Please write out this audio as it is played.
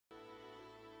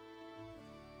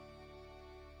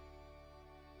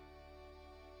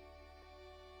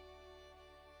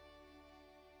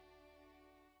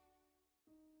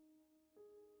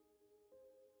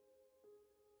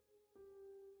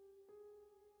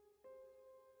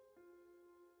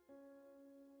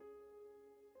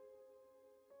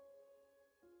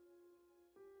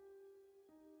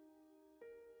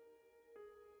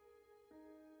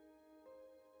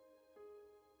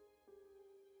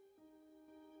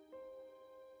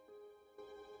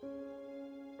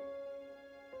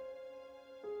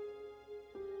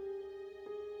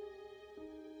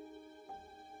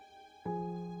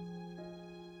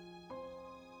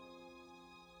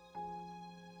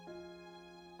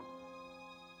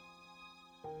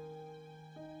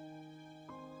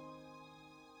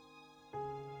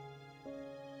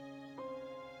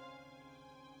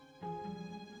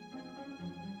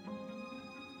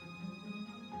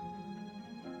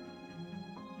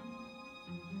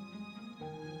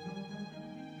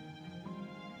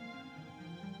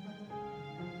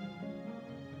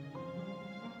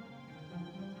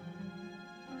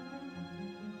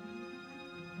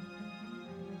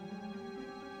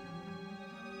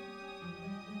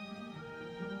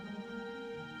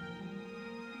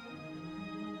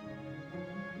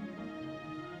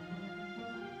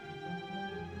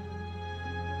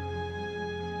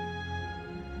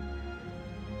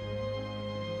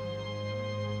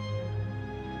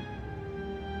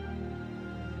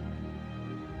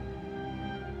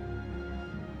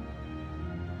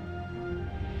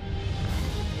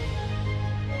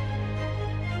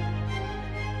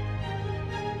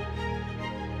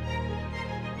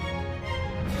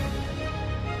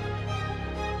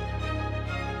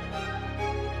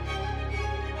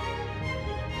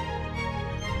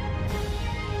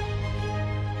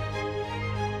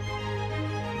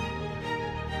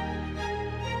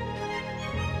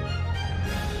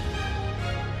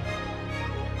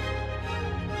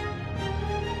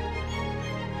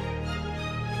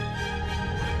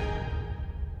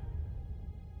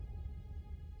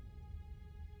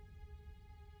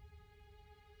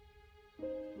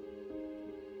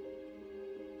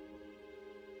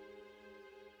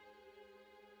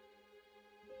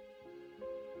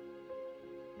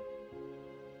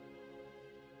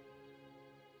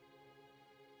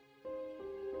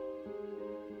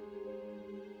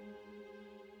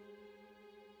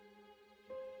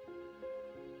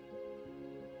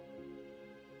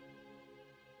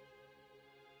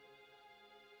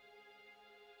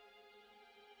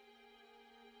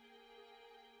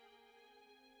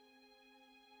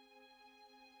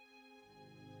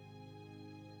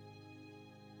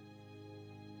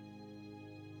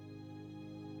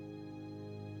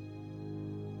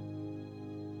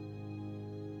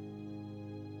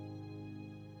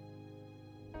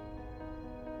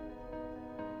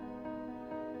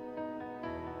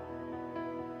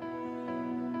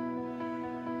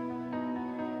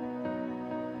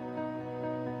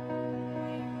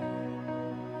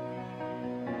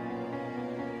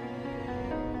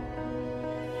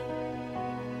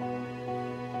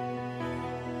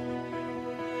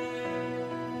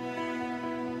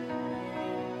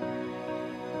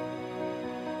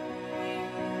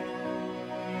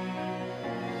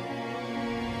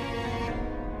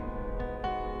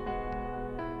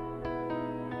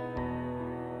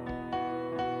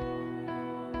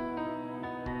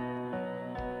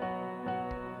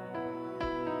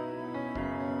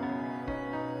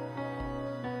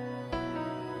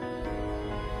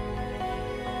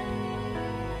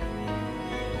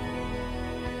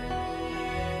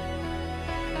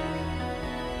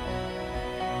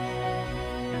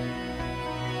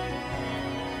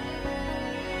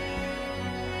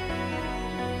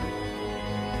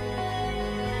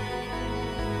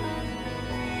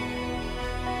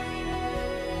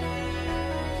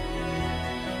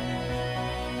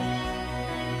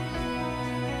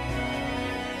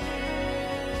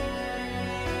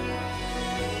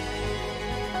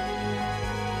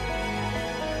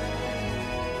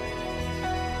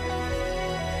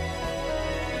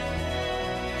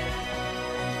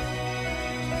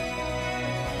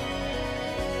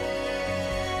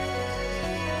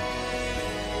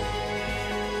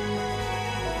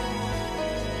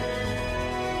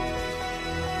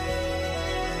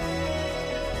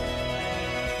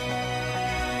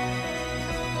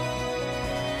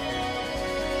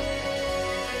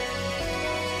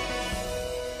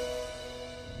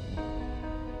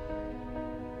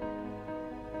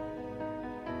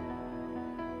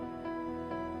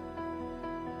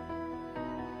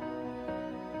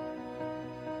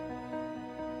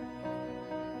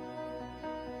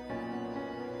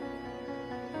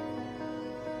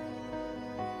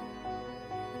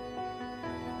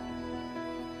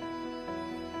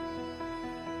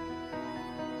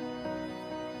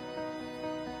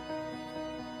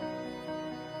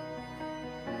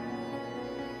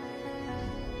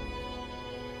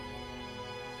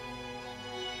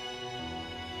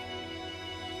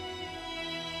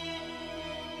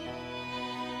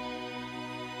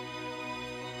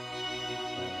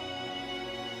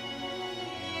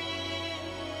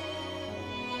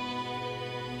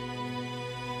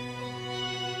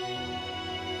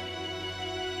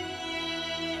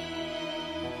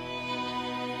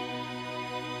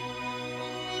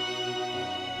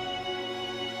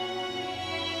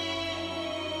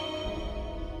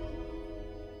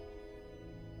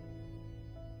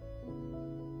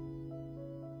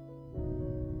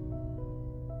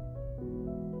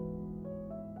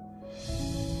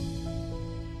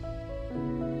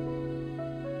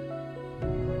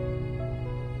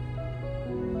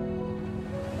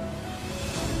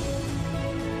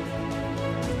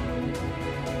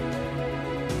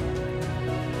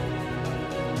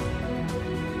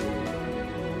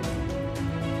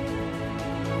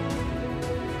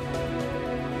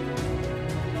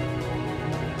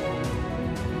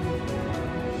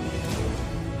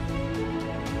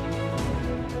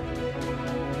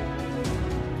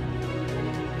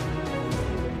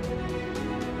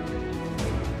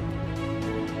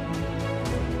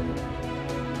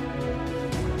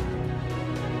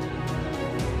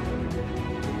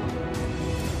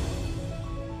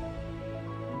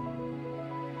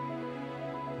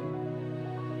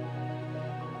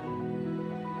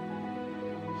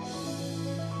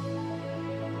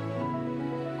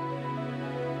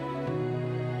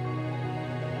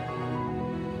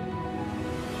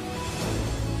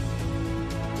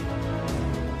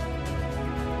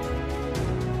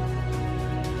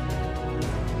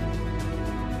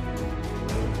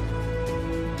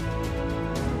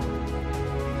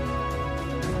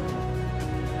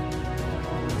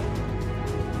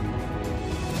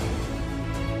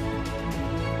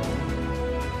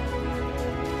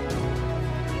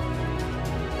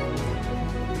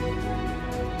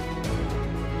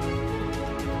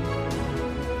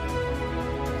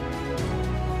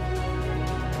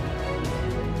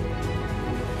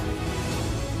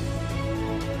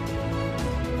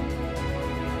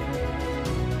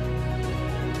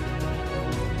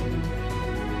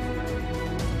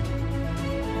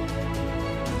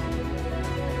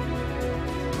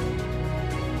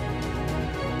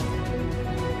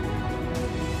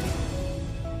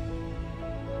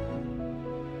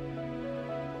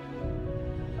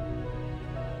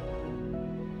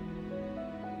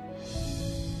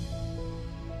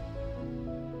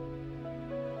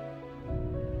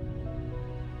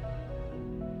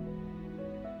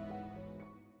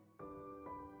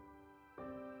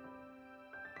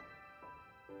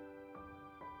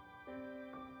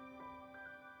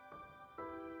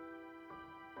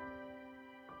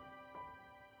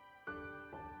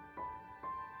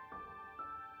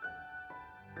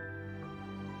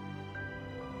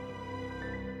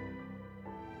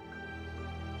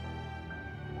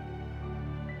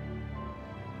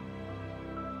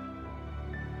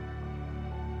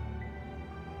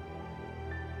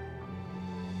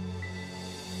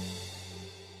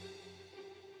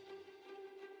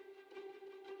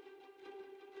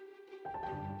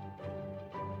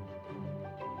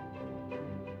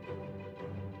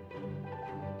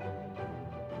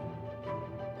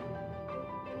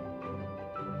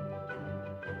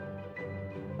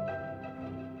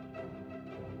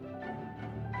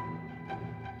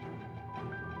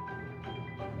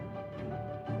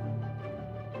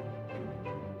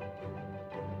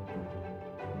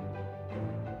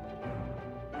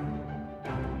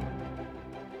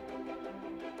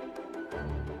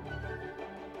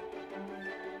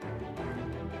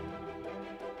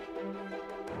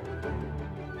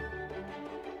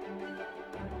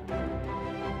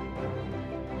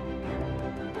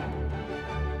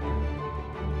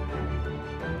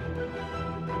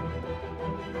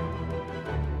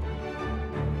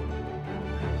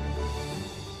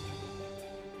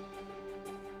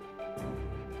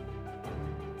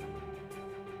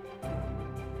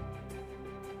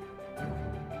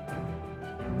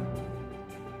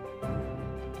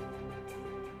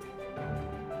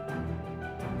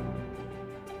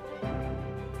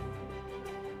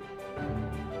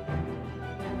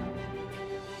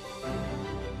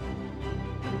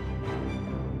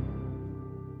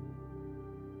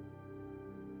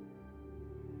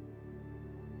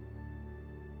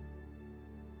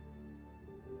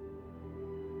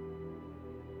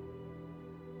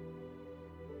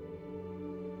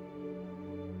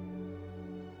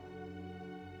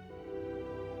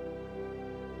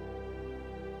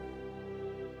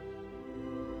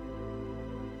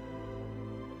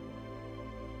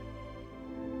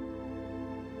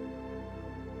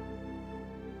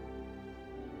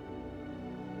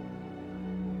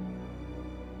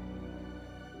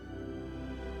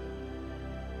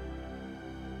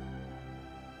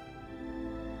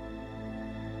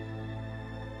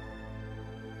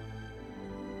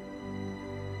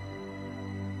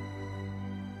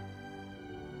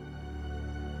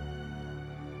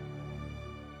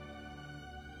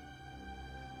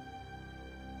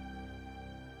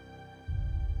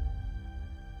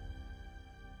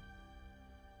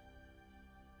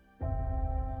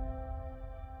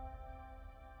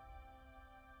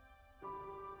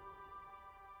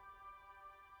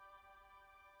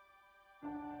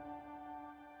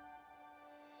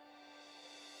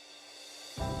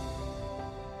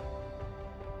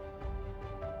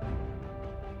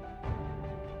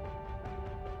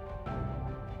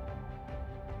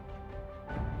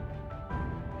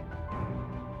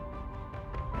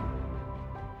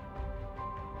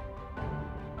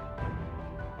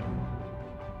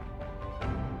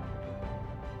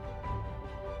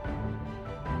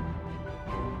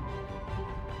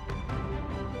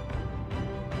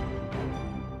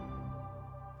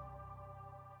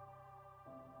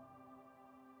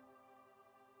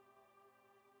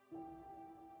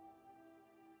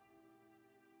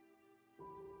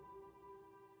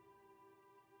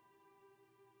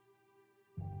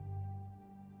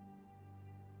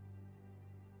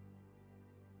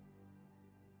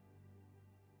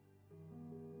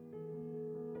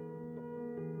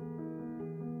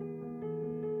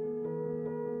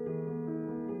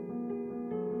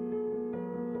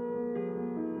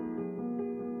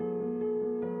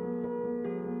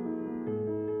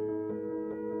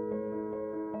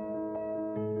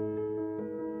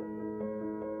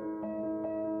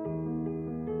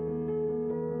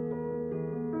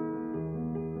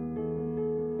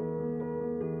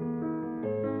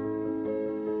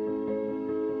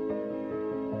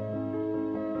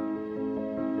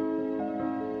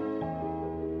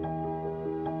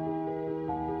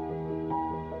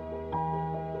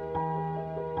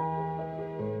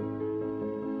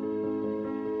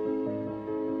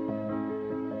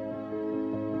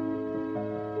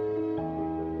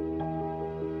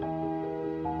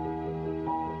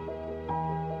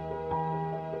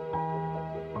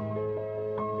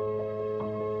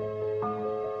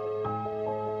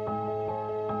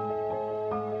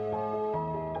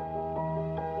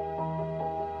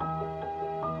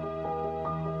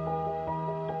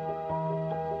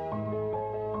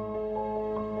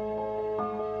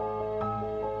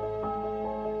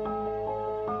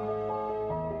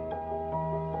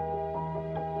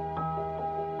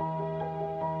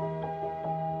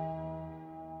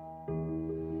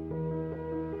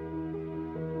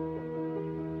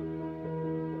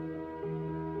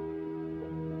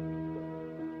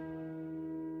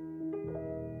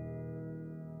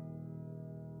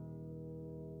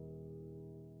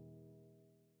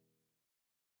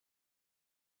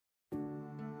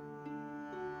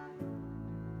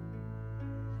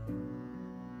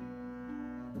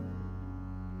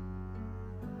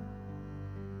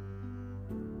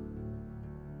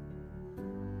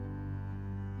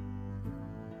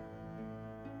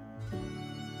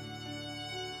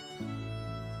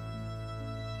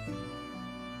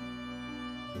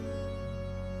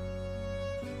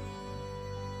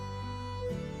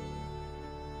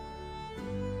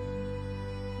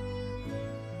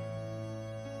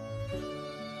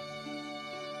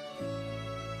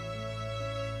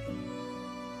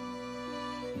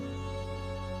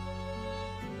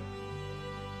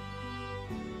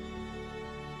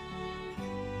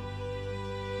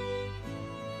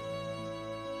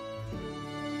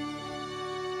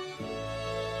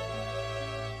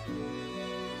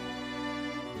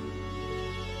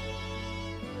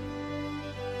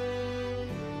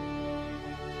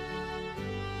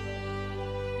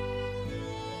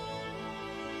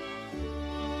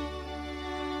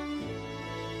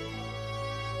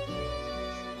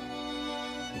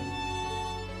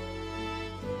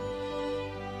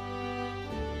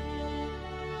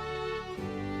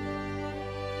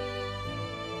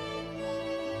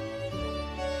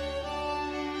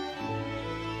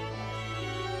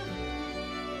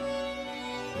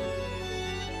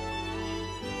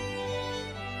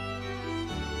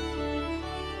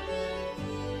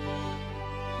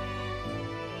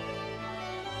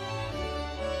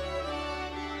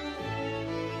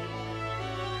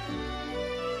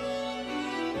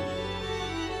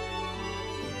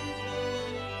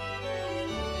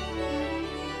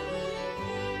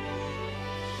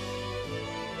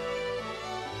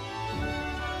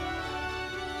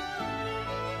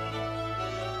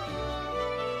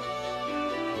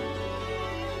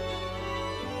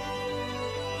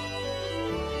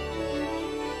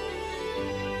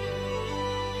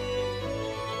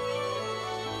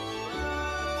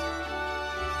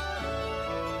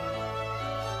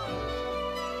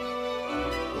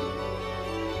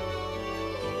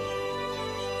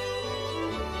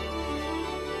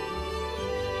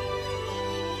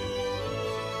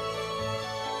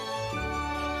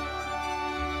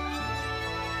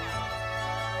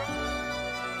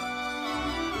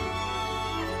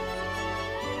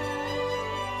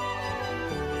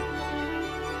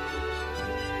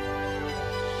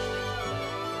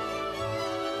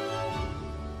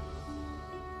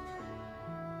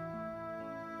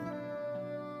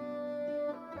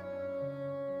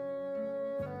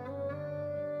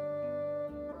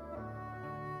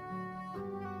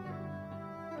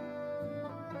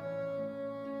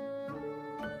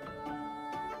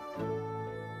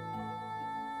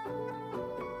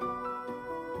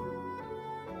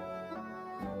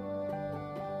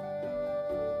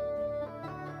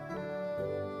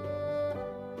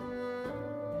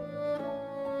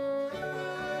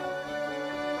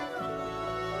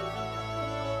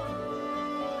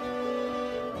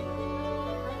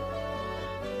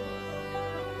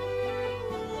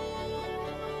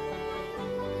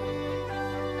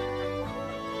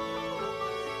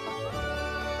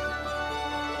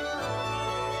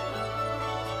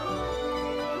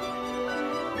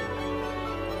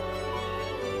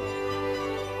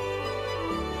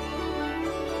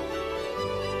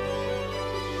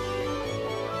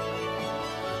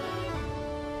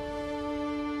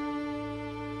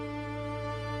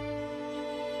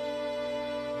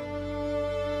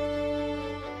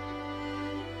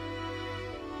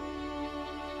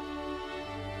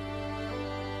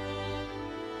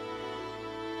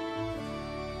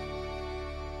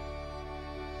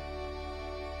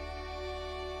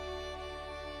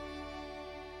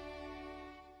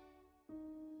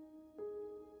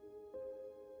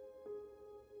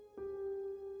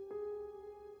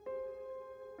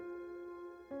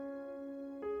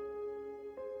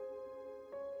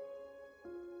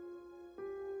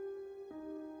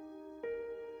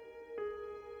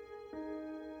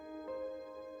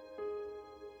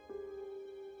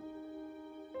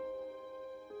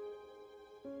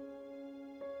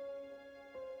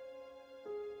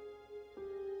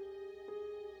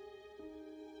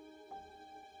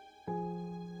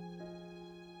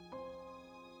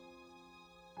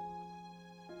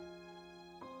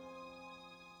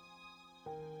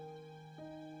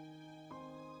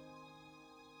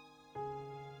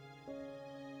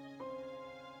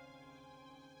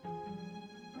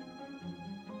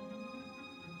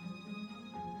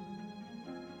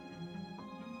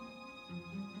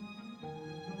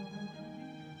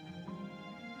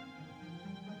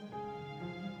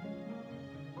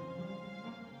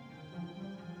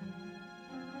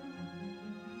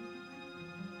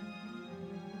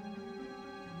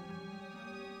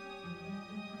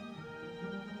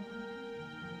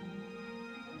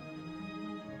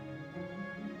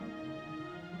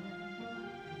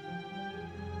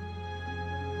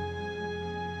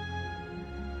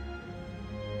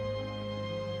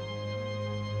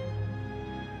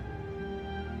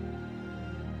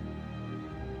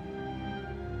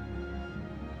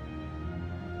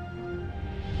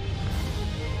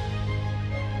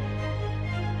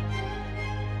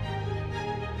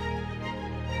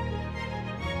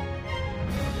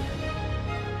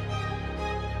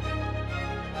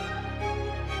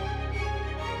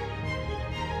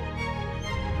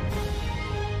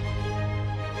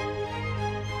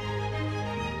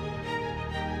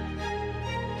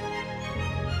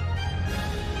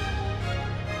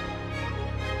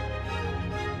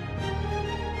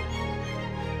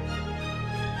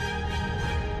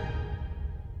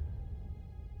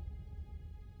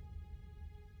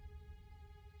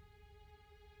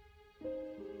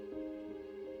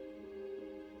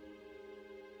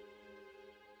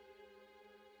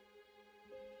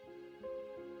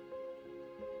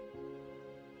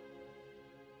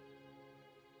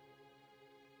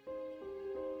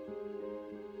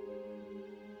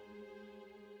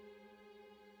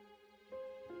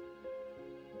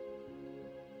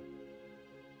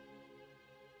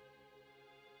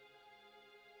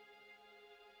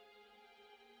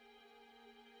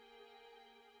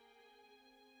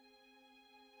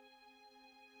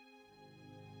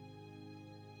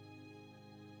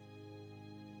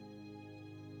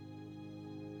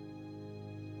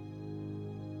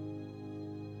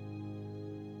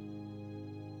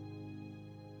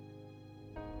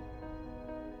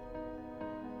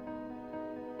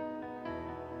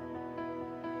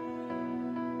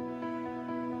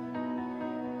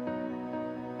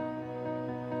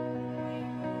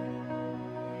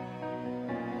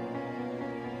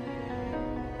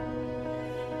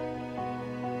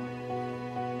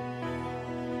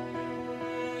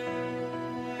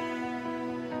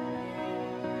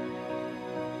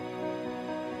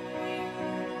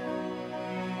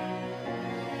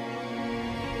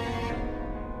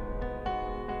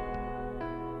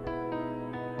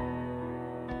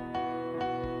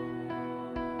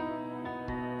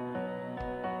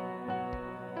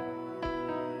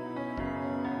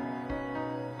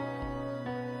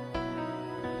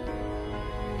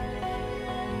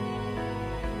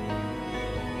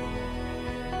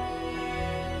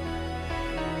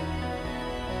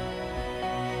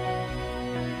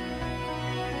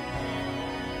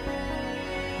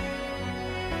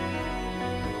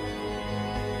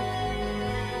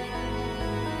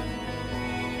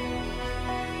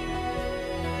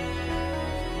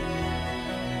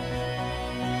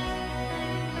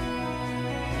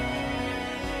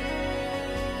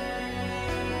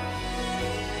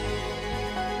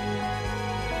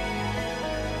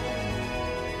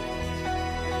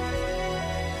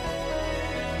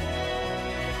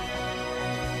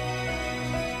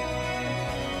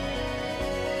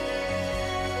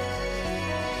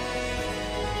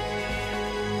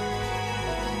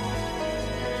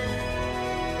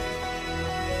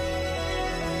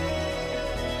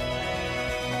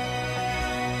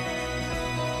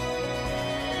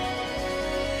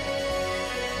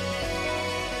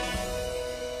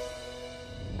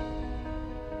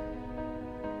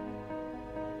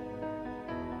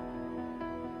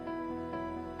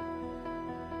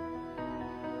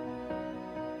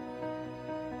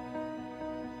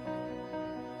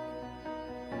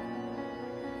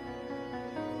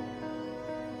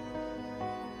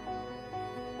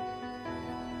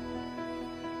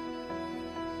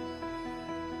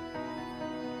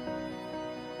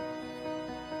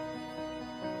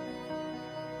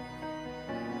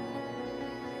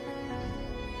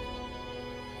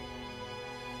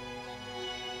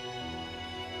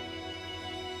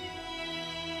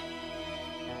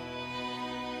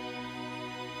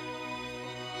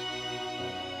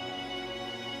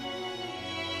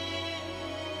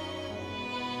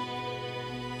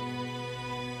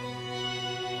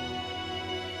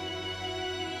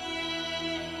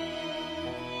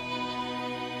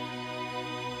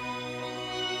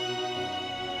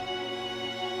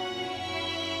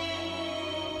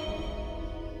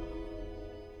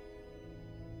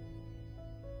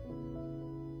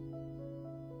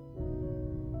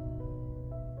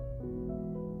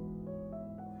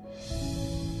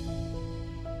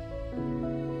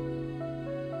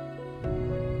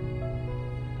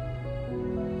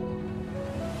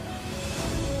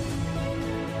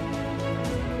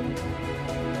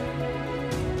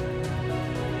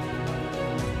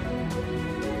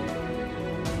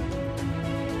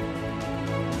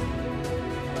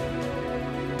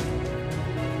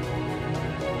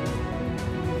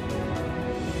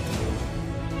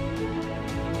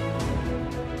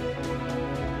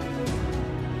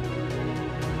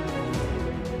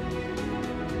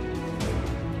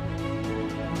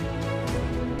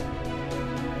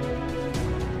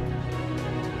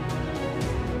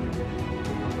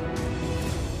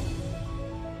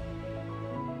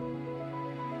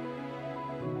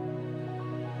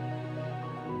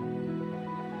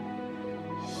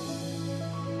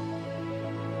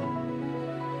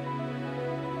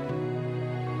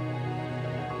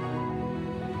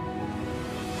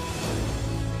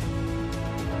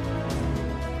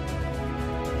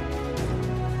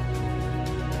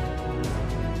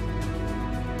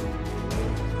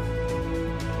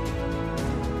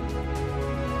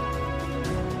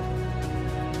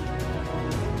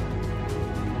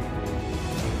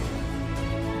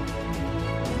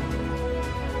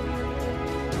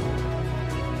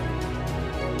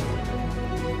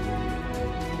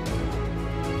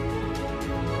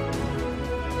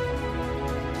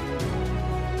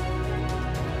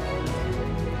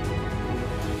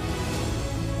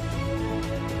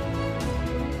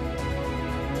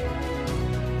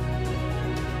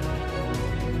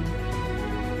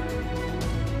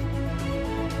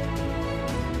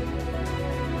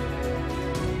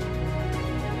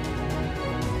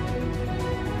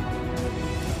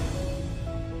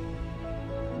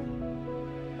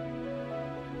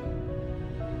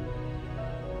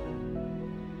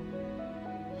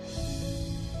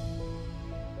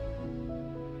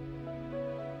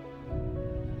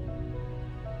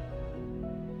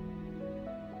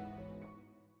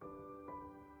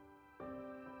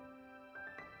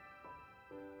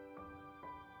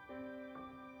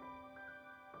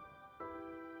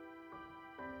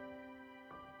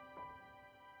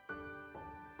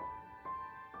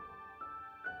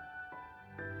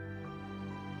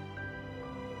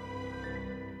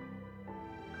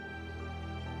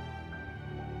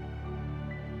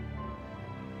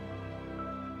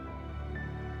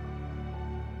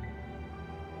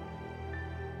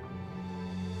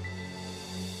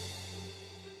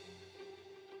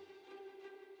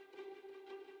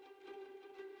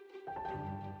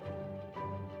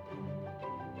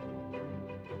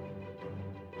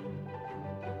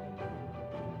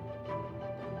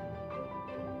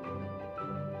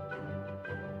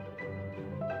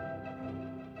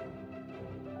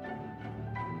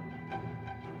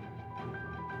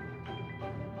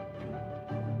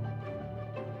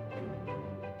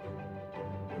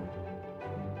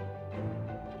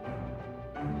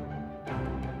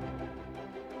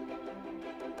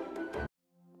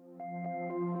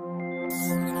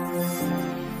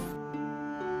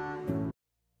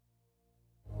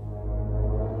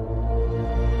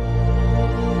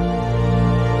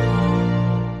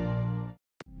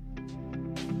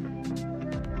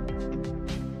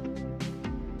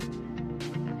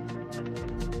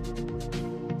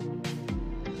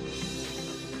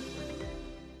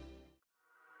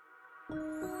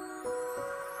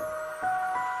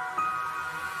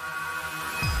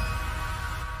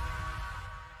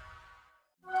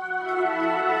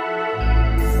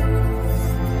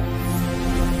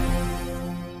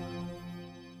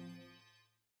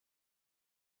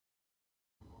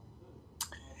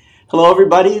Hello,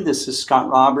 everybody. This is Scott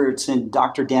Roberts and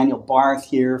Dr. Daniel Barth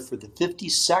here for the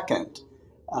 52nd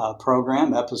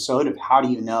program episode of How Do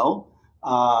You Know?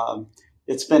 Um,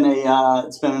 it's been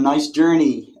a nice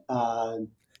journey,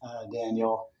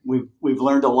 Daniel. We've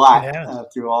learned a It lot has.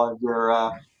 through all of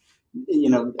your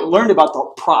learned about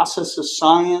the process of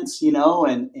science,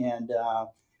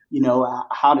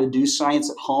 how to do science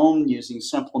at home using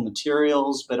simple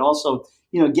materials, but also,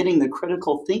 getting the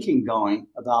critical thinking going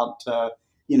about,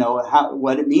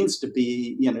 what it means to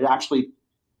be, to actually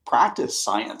practice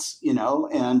science, so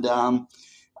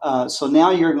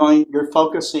now you're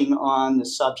focusing on the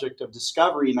subject of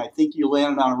discovery, and I think you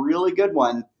landed on a really good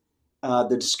one,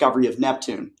 the discovery of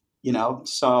Neptune.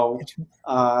 It's,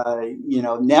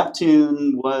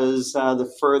 Neptune was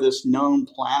the furthest known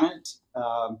planet.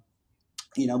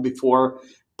 Before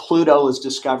Pluto was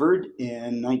discovered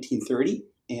in 1930,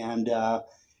 and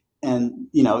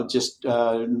just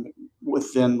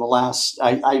within the last,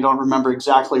 I don't remember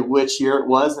exactly which year it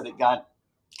was that it got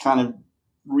kind of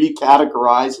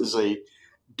recategorized as a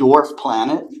dwarf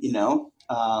planet. It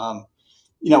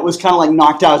was kind of like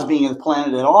knocked out as being a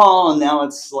planet at all, and now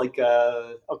it's like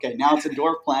okay, now it's a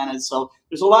dwarf planet. So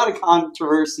there's a lot of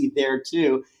controversy there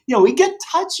too. We get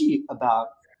touchy about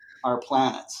our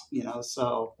planets.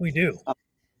 we do.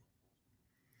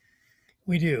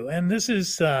 We do. And this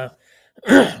is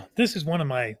this is one of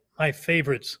my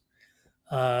favorites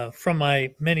from my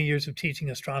many years of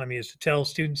teaching astronomy is to tell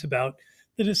students about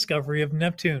the discovery of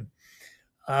Neptune.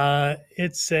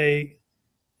 It's a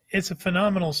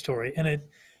phenomenal story, and it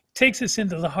takes us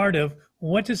into the heart of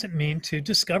what does it mean to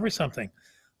discover something?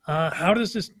 How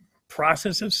does this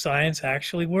process of science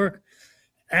actually work?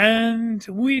 And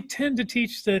we tend to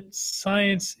teach that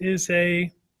science is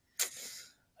a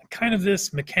kind of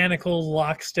this mechanical,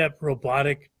 lockstep,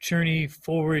 robotic journey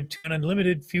forward to an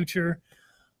unlimited future.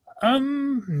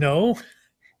 No,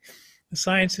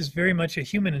 science is very much a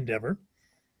human endeavor,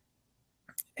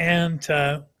 and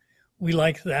we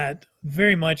like that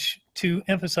very much to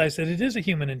emphasize that it is a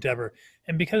human endeavor.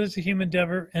 And because it's a human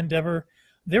endeavor,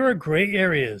 there are gray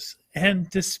areas and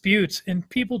disputes, and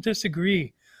people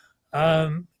disagree.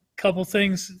 Couple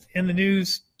things in the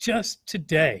news just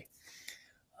today.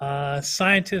 A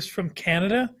scientist from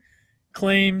Canada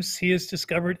claims he has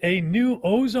discovered a new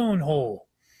ozone hole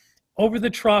over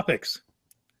the tropics.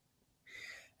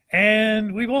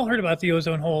 And we've all heard about the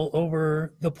ozone hole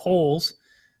over the poles,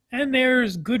 and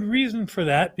there's good reason for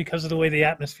that because of the way the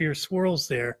atmosphere swirls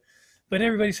there. But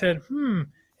everybody said,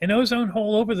 an ozone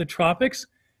hole over the tropics?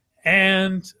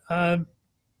 And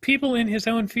people in his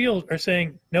own field are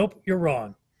saying, nope, you're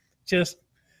wrong. Just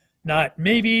not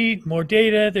maybe more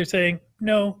data. They're saying,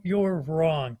 no, you're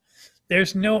wrong.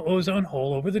 There's no ozone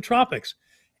hole over the tropics.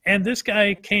 And this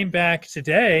guy came back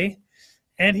today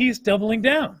and he's doubling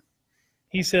down.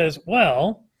 He says,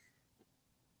 well,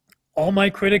 all my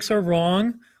critics are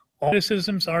wrong. All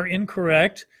criticisms are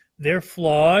incorrect. They're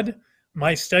flawed.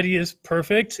 My study is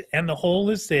perfect and the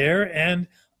hole is there and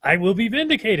I will be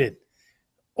vindicated.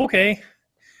 Okay.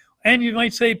 And you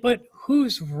might say, but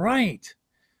who's right?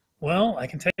 Well, I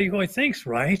can tell you who I think's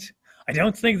right. I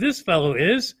don't think this fellow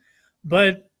is,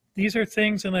 but these are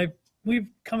things, and we've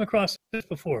come across this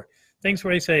before. Things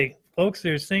where I say, folks,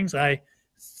 there's things I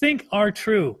think are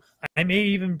true. I may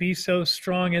even be so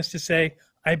strong as to say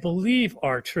I believe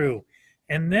are true.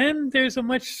 And then there's a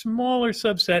much smaller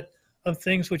subset of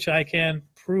things which I can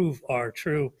prove are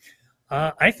true.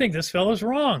 I think this fellow's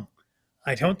wrong.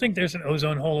 I don't think there's an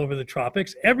ozone hole over the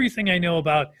tropics. Everything I know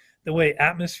about the way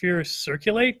atmospheres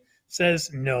circulate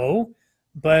says no,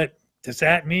 but does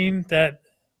that mean that?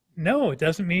 No, it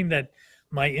doesn't mean that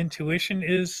my intuition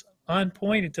is on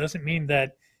point. It doesn't mean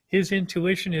that his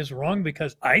intuition is wrong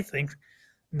because I think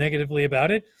negatively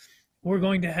about it. We're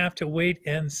going to have to wait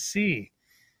and see.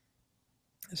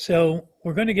 So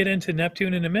we're going to get into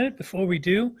Neptune in a minute. Before we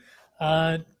do,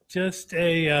 just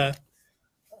a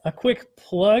quick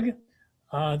plug.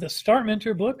 The Start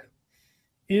Mentor book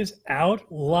is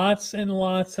out. Lots and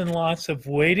lots and lots of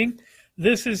waiting.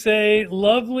 This is a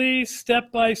lovely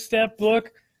step-by-step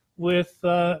book with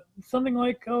something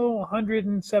like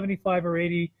 175 or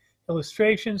 80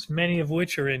 illustrations, many of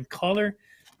which are in color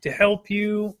to help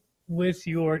you with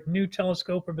your new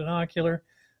telescope or binocular.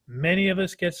 Many of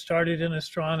us get started in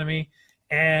astronomy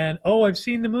and, I've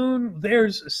seen the moon.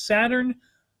 There's Saturn.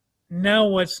 Now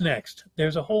what's next?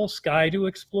 There's a whole sky to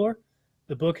explore.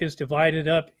 The book is divided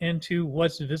up into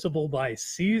what's visible by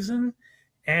season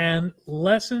and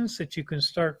lessons that you can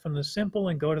start from the simple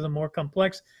and go to the more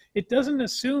complex. It doesn't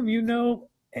assume you know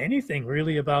anything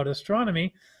really about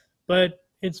astronomy, but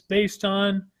it's based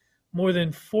on more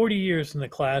than 40 years in the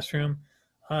classroom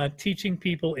teaching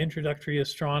people introductory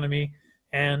astronomy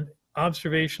and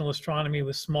observational astronomy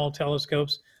with small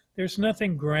telescopes. There's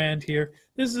nothing grand here.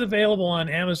 This is available on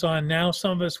Amazon now.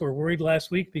 Some of us were worried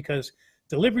last week because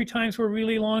delivery times were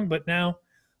really long, but now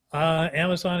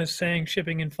Amazon is saying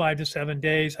shipping in 5 to 7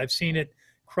 days. I've seen it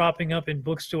cropping up in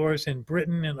bookstores in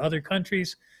Britain and other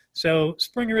countries. So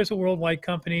Springer is a worldwide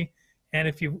company, and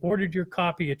if you've ordered your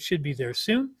copy, it should be there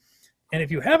soon. And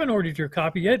if you haven't ordered your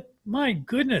copy yet, my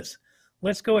goodness,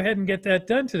 let's go ahead and get that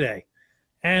done today.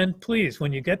 And please,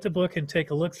 when you get the book and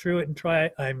take a look through it and try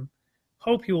it, I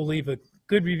hope you will leave a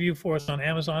good review for us on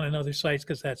Amazon and other sites,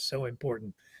 because that's so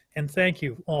important. And thank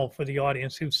you all for the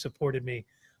audience who've supported me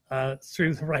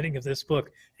through the writing of this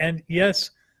book. And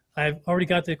yes, I've already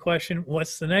got the question,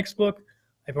 what's the next book?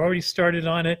 I've already started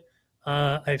on it.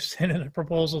 I've sent in a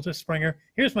proposal to Springer.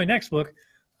 Here's my next book.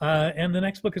 And the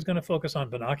next book is going to focus on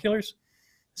binoculars.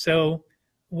 So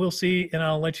we'll see, and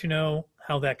I'll let you know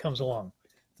how that comes along.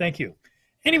 Thank you.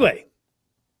 Anyway,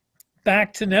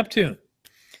 back to Neptune.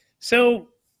 So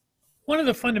one of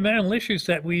the fundamental issues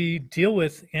that we deal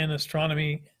with in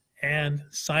astronomy and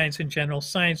science in general,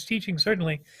 science teaching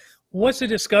certainly, what's a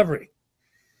discovery?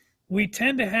 We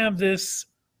tend to have this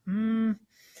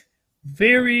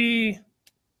very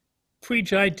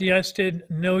pre-digested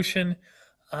notion,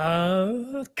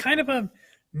 kind of a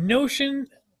notion,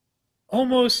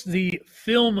 almost the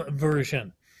film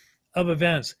version of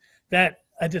events, that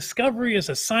a discovery is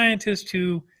a scientist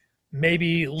who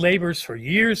maybe labors for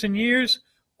years and years,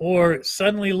 or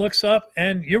suddenly looks up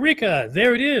and eureka,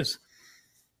 there it is.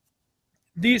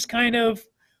 These kind of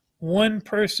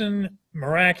one-person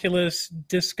miraculous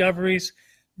discoveries,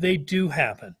 they do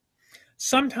happen.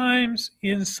 Sometimes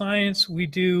in science we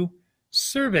do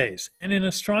surveys, and in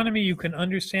astronomy you can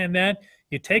understand that.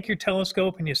 You take your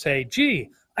telescope and you say, gee,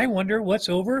 I wonder what's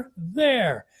over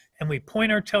there. And we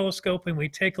point our telescope and we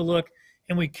take a look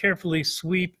and we carefully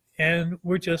sweep, and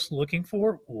we're just looking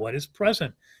for what is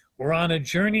present. We're on a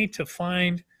journey to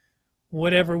find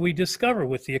whatever we discover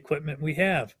with the equipment we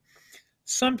have.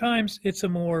 Sometimes it's a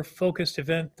more focused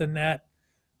event than that,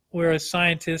 where a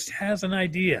scientist has an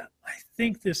idea. I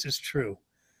think this is true.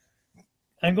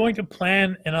 I'm going to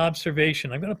plan an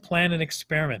observation. I'm going to plan an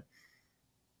experiment.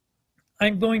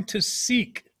 I'm going to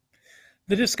seek.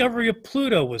 The discovery of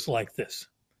Pluto was like this.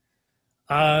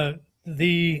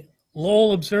 The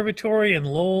Lowell Observatory in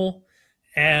Lowell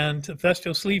and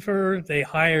Vesto Sleeper, they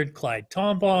hired Clyde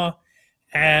Tombaugh,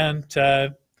 and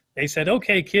they said,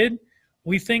 okay, kid,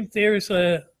 we think there's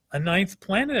a ninth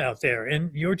planet out there,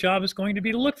 and your job is going to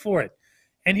be to look for it.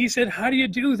 And he said, how do you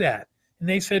do that? And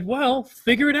they said, well,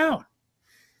 figure it out.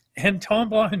 And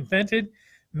Tombaugh invented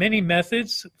many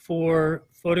methods for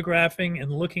photographing and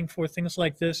looking for things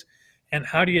like this. And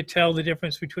how do you tell the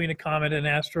difference between a comet, an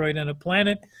asteroid, and a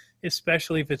planet,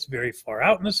 especially if it's very far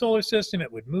out in the solar system?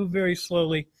 It would move very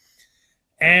slowly.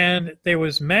 And there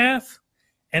was math,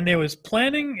 and there was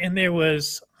planning, and there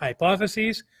was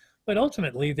hypotheses, but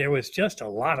ultimately there was just a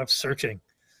lot of searching.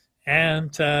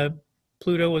 And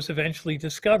Pluto was eventually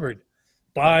discovered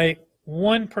by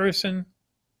one person,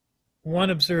 one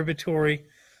observatory.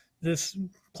 This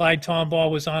Clyde Tombaugh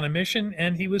was on a mission,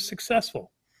 and he was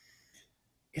successful.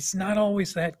 It's not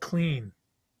always that clean.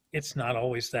 It's not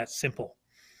always that simple.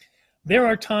 There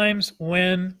are times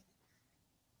when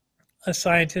a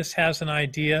scientist has an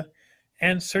idea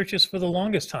and searches for the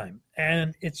longest time,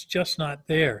 and it's just not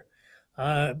there.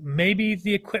 Maybe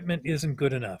the equipment isn't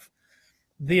good enough.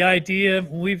 The idea,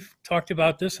 we've talked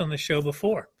about this on the show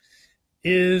before,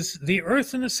 is the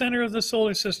Earth in the center of the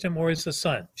solar system, or is the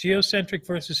sun? Geocentric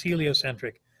versus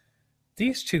heliocentric.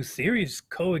 These two theories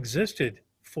coexisted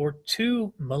for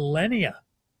 2 millennia.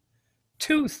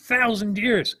 2,000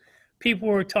 years. People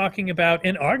were talking about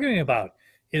and arguing about,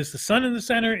 is the sun in the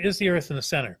center, is the Earth in the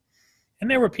center? And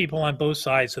there were people on both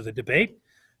sides of the debate.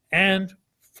 And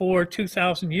for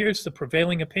 2,000 years, the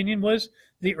prevailing opinion was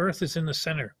the Earth is in the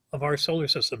center of our solar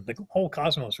system, the whole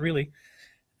cosmos, really.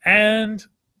 And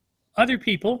other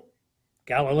people,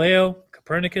 Galileo,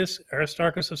 Copernicus,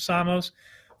 Aristarchus of Samos,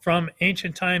 from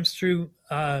ancient times through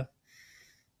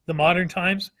the modern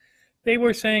times, they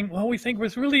were saying, well, we think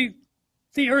it's really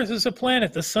the Earth is a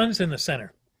planet, the sun's in the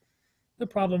center. The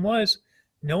problem was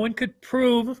no one could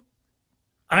prove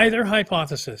either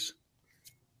hypothesis.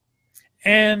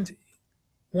 And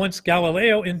once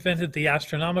Galileo invented the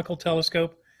astronomical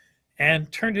telescope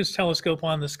and turned his telescope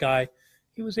on the sky,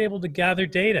 he was able to gather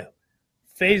data,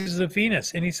 phases of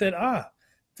Venus, and he said,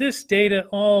 this data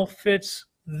all fits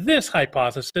this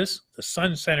hypothesis, the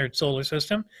sun-centered solar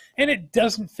system, and it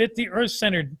doesn't fit the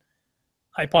Earth-centered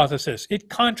hypothesis. It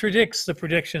contradicts the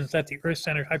predictions that the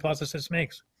Earth-centered hypothesis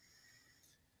makes.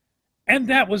 And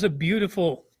that was a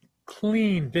beautiful,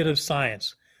 clean bit of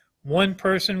science. One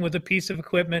person with a piece of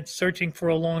equipment searching for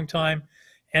a long time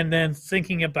and then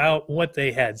thinking about what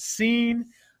they had seen.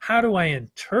 How do I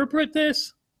interpret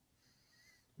this?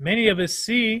 Many of us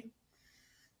see,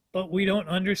 but we don't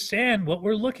understand what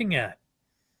we're looking at.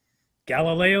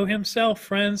 Galileo himself,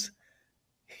 friends,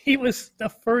 he was the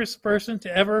first person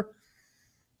to ever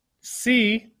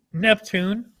see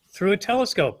Neptune through a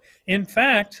telescope. In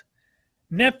fact,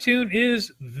 Neptune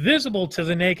is visible to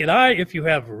the naked eye if you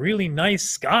have really nice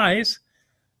skies.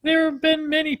 There have been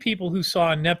many people who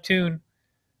saw Neptune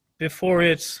before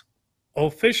its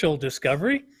official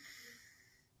discovery,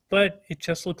 but it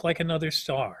just looked like another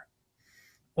star.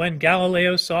 When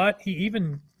Galileo saw it, he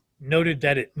even noted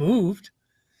that it moved,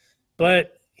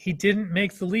 but he didn't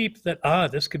make the leap that,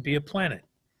 this could be a planet.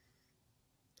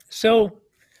 So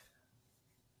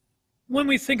when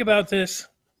we think about this,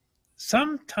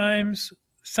 sometimes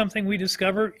something we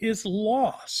discover is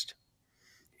lost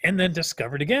and then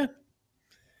discovered again.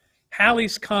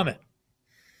 Halley's Comet.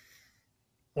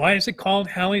 Why is it called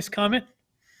Halley's Comet?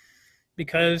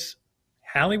 Because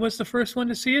Halley was the first one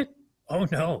to see it? Oh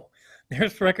no.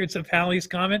 There's records of Halley's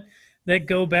Comet that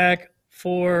go back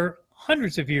for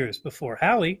hundreds of years before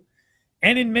Halley,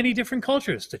 and in many different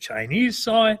cultures. The Chinese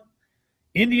saw it,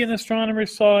 Indian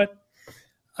astronomers saw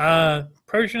it,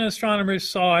 Persian astronomers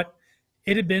saw it.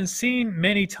 It had been seen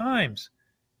many times.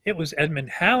 It was Edmund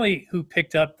Halley who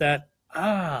picked up that,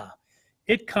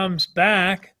 it comes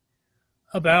back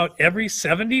about every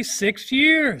 76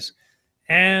 years.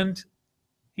 And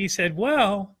he said,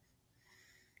 well,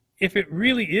 if it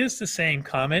really is the same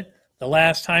comet, the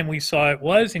last time we saw it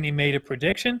was, and he made a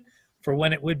prediction for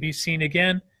when it would be seen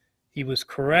again. He was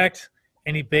correct,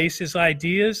 and he based his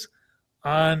ideas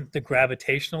on the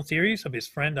gravitational theories of his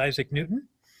friend Isaac Newton.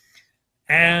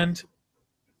 And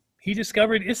he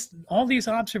discovered all these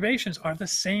observations are the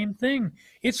same thing.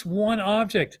 It's one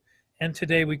object, and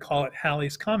today we call it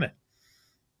Halley's Comet.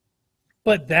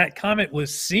 But that comet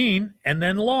was seen and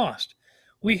then lost.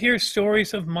 We hear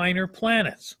stories of minor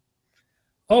planets.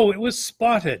 Oh, it was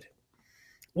spotted.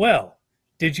 Well,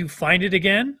 did you find it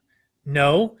again?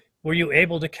 No. Were you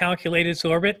able to calculate its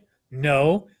orbit?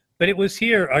 No. But it was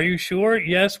here. Are you sure?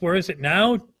 Yes. Where is it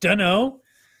now? Dunno.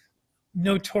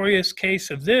 Notorious case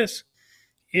of this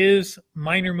is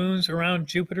minor moons around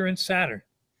Jupiter and Saturn.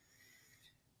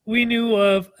 We knew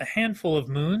of a handful of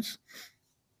moons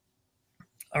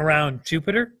around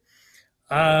Jupiter.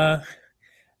 And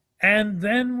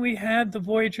then we had the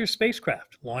Voyager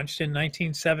spacecraft launched in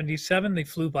 1977. They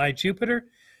flew by Jupiter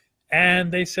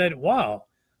and they said, wow,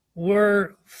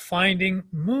 we're finding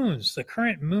moons. The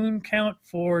current moon count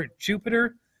for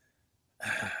Jupiter,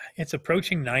 it's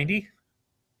approaching 90.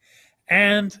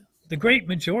 And the great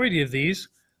majority of these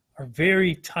are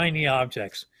very tiny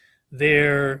objects.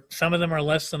 Some of them are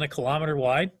less than a kilometer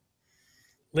wide,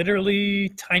 literally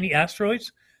tiny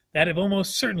asteroids that have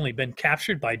almost certainly been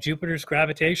captured by Jupiter's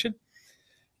gravitation.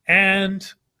 And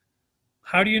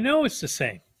how do you know it's the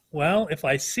same? Well, if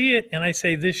I see it and I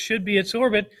say this should be its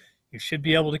orbit, you should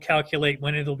be able to calculate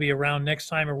when it'll be around next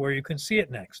time or where you can see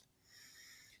it next.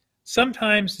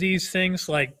 Sometimes these things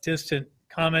like distant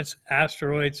comets,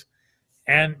 asteroids,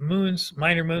 and moons,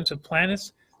 minor moons of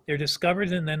planets, they're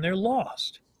discovered and then they're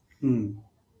lost.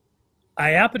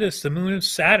 Iapetus, the moon of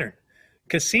Saturn,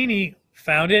 Cassini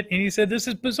found it and he said, this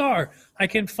is bizarre. I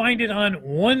can find it on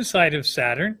one side of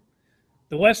Saturn,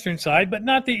 the western side, but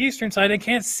not the eastern side. I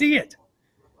can't see it.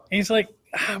 And he's like,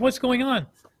 what's going on?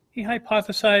 He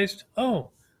hypothesized,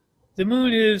 the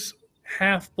moon is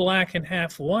half black and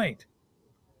half white.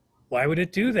 Why would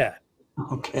it do that?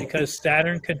 Okay. Because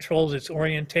Saturn controls its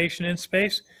orientation in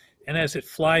space, and as it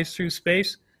flies through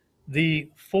space, the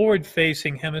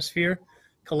forward-facing hemisphere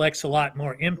collects a lot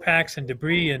more impacts and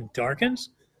debris and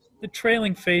darkens. The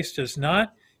trailing face does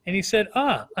not. And he said,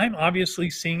 I'm obviously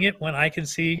seeing it when I can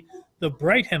see the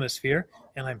bright hemisphere,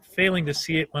 and I'm failing to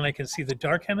see it when I can see the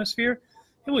dark hemisphere.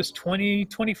 It was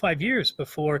 25 years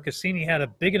before Cassini had a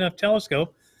big enough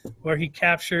telescope where he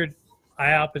captured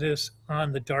Iapetus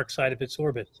on the dark side of its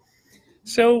orbit.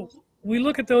 So we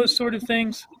look at those sort of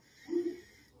things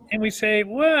and we say,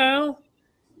 well,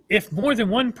 if more than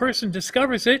one person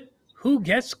discovers it, who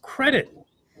gets credit?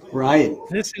 Right.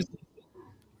 This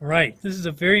is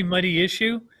a very muddy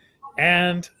issue,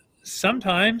 and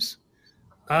sometimes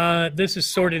this is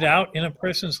sorted out in a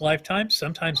person's lifetime.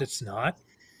 Sometimes it's not.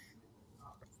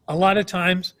 A lot of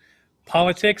times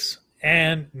politics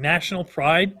and national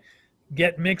pride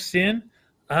get mixed in.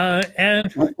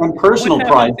 And personal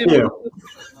pride, too.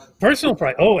 Personal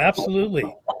pride. Oh, absolutely.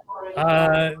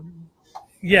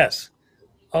 Yes.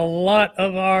 A lot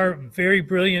of our very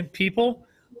brilliant people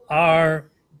are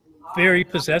very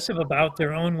possessive about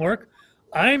their own work.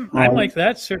 I'm Right. like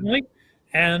that, certainly.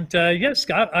 And yes,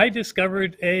 Scott, I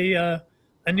discovered a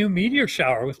new meteor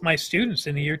shower with my students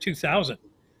in the year 2000.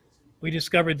 We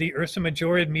discovered the Ursa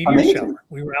Majoris meteor Amazing. shower.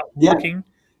 We were out Yeah. looking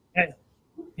at,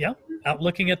 yeah, out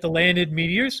looking at the landed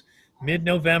meteors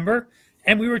mid-November,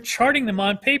 and we were charting them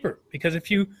on paper because if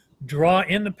you draw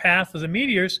in the path of the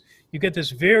meteors, you get this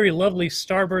very lovely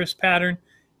starburst pattern,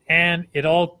 and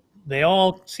they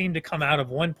all seem to come out of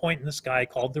one point in the sky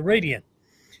called the radiant.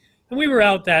 And we were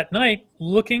out that night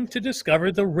looking to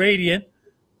discover the radiant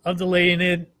of the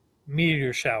Leonid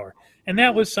meteor shower. And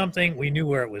that was something we knew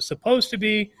where it was supposed to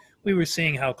be. We were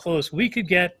seeing how close we could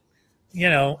get,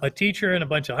 a teacher and a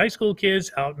bunch of high school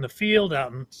kids out in the field,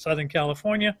 out in Southern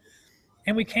California.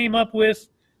 And we came up with,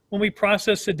 when we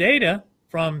processed the data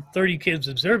from 30 kids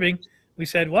observing, we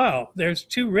said, wow, there's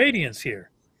two radiants here.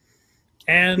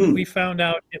 And we found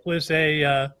out it was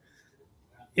a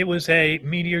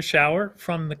meteor shower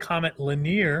from the comet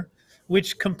Linear,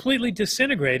 which completely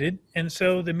disintegrated. And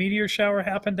so the meteor shower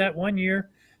happened that one year,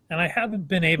 and I haven't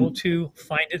been able to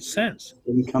find it since.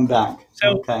 Didn't come back.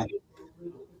 So Okay.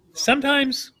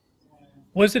 sometimes,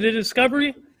 was it a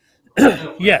discovery?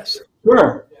 Yes.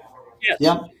 Sure. Yes.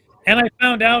 Yeah. And I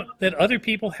found out that other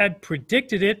people had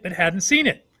predicted it but hadn't seen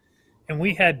it. And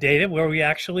we had data where we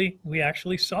actually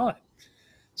saw it.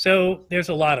 So there's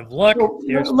a lot of luck. So,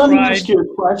 There's let me pride. ask you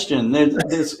a question.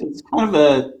 It's kind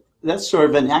of that's sort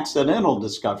of an accidental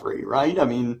discovery, right? I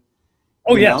mean,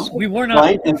 Oh, yes. We were not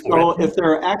right? looking And for so it. if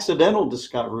there are accidental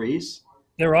discoveries,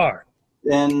 There are.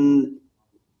 then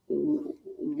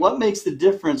what makes the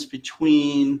difference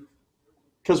between,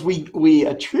 because we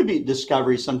attribute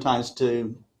discovery sometimes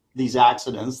to these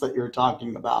accidents that you're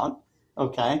talking about,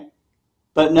 okay?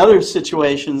 But in other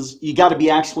situations, you got to be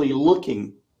actually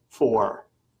looking for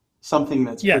something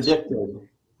that's Yes. predicted,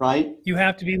 right? You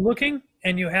have to be looking,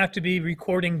 and you have to be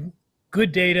recording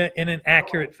good data in an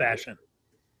accurate fashion.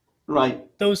 Right.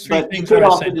 Those three But you things could are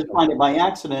also essential. just find it by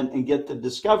accident and get the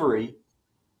discovery.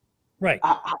 Right.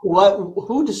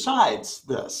 Who decides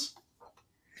this?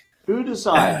 Who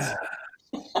decides?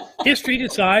 History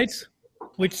decides,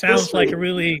 which sounds like a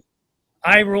really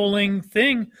eye-rolling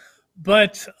thing,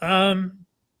 but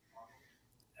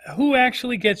who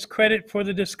actually gets credit for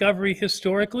the discovery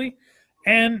historically?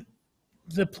 And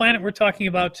the planet we're talking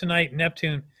about tonight,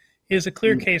 Neptune, is a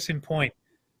clear case in point.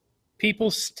 People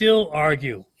still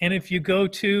argue. And if you go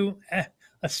to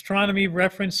astronomy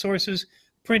reference sources,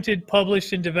 printed,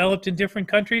 published, and developed in different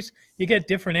countries, you get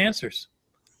different answers.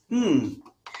 You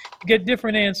get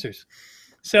different answers.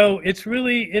 So it's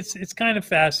really, it's kind of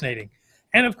fascinating.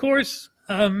 And of course,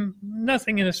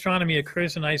 nothing in astronomy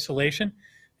occurs in isolation.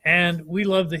 And we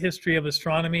love the history of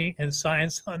astronomy and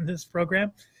science on this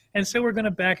program. And so we're going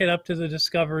to back it up to the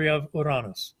discovery of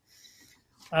Uranus.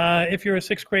 If you're a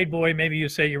sixth grade boy, maybe you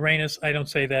say Uranus. I don't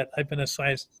say that. I've been a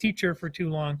science teacher for too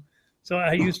long, so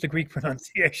I use the Greek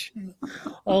pronunciation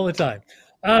all the time.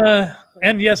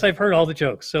 And yes, I've heard all the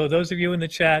jokes. So those of you in the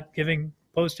chat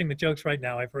posting the jokes right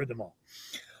now, I've heard them all.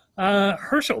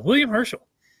 William Herschel,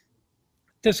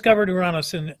 discovered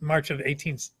Uranus in March of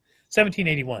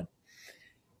 1781.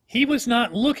 He was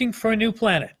not looking for a new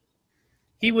planet.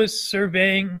 He was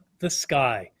surveying the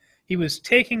sky. He was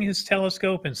taking his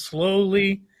telescope and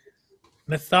slowly,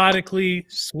 methodically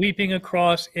sweeping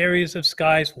across areas of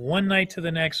skies one night to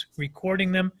the next,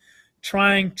 recording them,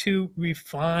 trying to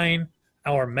refine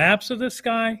our maps of the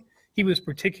sky. He was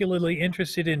particularly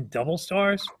interested in double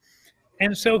stars.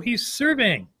 And so he's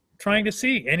surveying, trying to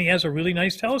see, and he has a really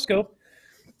nice telescope.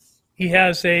 He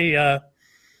has a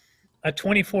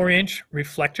 24-inch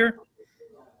reflector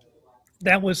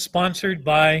that was sponsored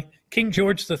by King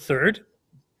George III.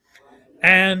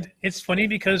 And it's funny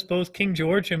because both King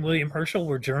George and William Herschel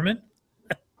were German,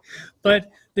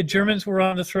 but the Germans were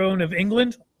on the throne of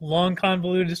England. Long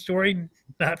convoluted story,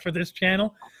 not for this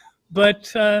channel.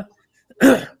 But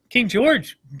King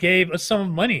George gave a sum of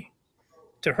money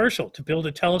to Herschel to build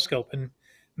a telescope and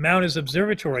mount his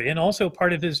observatory. And also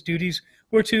part of his duties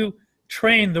were to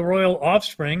train the royal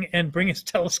offspring and bring his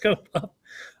telescope up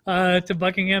to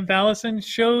Buckingham Palace and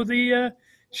show the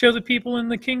people in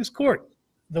the king's court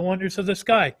the wonders of the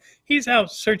sky. He's out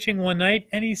searching one night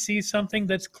and he sees something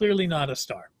that's clearly not a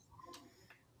star.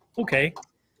 Okay,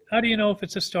 how do you know if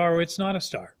it's a star or it's not a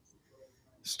star?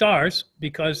 Stars,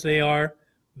 because they are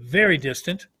very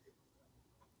distant,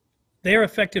 they are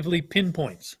effectively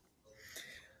pinpoints.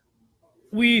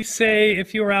 We say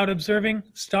if you're out observing,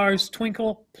 stars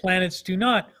twinkle, planets do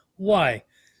not. Why?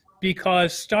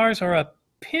 Because stars are a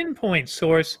pinpoint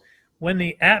source When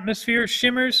the atmosphere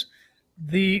shimmers,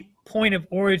 the point of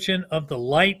origin of the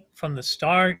light from the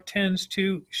star tends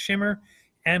to shimmer,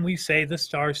 and we say the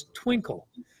stars twinkle.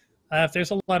 If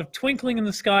there's a lot of twinkling in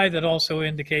the sky, that also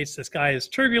indicates the sky is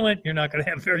turbulent. You're not going to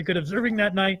have very good observing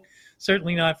that night,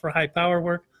 certainly not for high power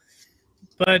work.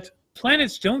 But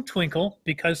planets don't twinkle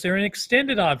because they're an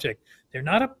extended object. They're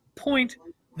not a point,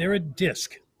 they're a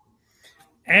disk.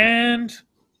 And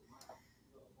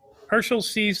Herschel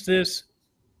sees this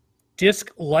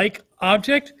disk-like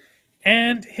object,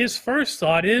 and his first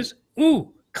thought is,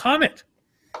 ooh, comet.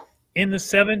 In the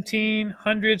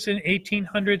 1700s and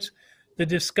 1800s, the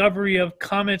discovery of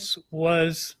comets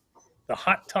was the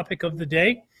hot topic of the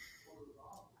day.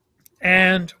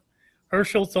 And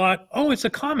Herschel thought, oh, it's a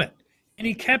comet. And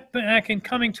he kept back and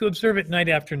coming to observe it night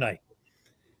after night.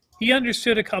 He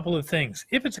understood a couple of things.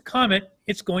 If it's a comet,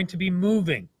 it's going to be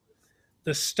moving.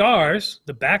 The stars,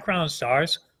 the background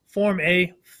stars, form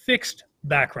a fixed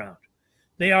background.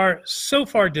 They are so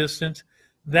far distant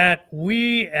that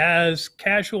we as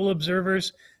casual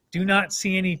observers do not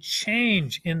see any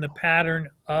change in the pattern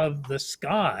of the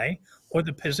sky or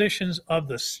the positions of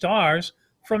the stars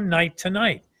from night to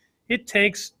night. It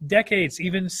takes decades,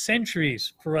 even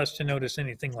centuries, for us to notice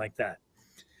anything like that.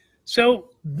 So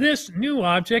this new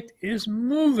object is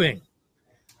moving.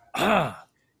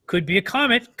 Could be a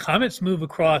comet. Comets move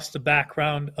across the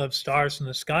background of stars in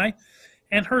the sky,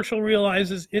 and Herschel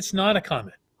realizes it's not a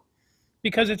comet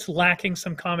because it's lacking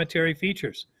some cometary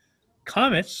features.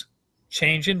 Comets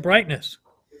change in brightness.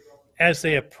 As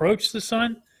they approach the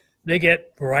sun, they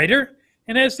get brighter,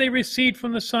 and as they recede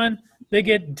from the sun, they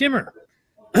get dimmer.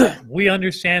 We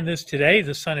understand this today.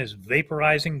 The sun is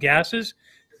vaporizing gases,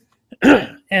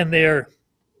 and they're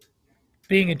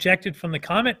being ejected from the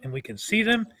comet, and we can see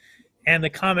them. And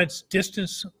the comet's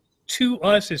distance to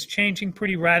us is changing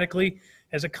pretty radically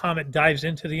as a comet dives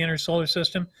into the inner solar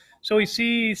system. So we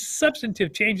see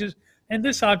substantive changes, and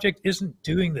this object isn't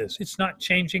doing this. It's not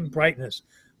changing brightness.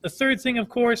 The third thing, of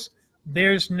course,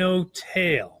 there's no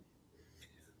tail.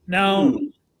 Now,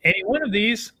 any one of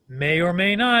these may or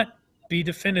may not be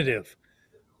definitive.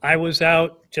 I was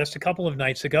out just a couple of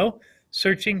nights ago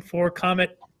searching for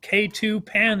comet K2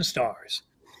 pan stars.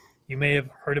 You may have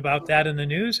heard about that in the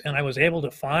news, and I was able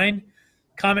to find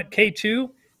comet K2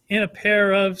 in a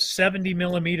pair of 70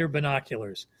 millimeter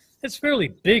binoculars. It's fairly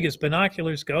big as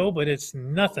binoculars go, but it's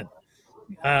nothing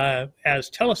as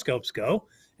telescopes go.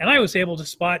 And I was able to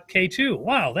spot K2.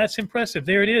 Wow, that's impressive.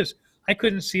 There it is. I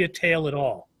couldn't see a tail at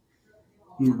all.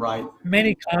 Right.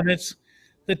 Many comets,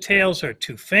 the tails are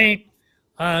too faint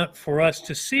for us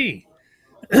to see.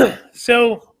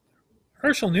 So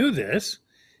Herschel knew this,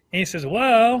 and he says,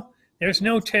 well, there's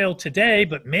no tail today,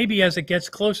 but maybe as it gets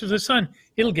closer to the sun,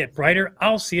 it'll get brighter.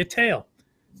 I'll see a tail.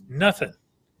 Nothing.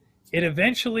 It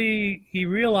eventually, he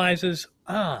realizes,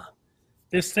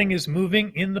 this thing is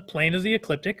moving in the plane of the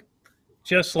ecliptic,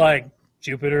 just like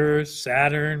Jupiter,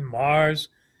 Saturn, Mars,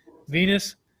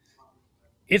 Venus.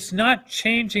 It's not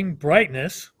changing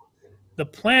brightness. The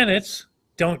planets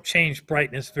don't change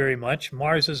brightness very much.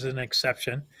 Mars is an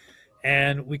exception,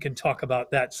 and we can talk about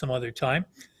that some other time.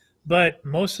 But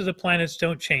most of the planets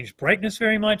don't change brightness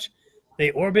very much.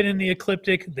 They orbit in the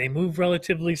ecliptic. They move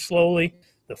relatively slowly.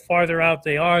 The farther out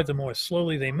they are, the more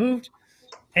slowly they moved.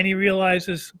 And he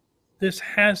realizes this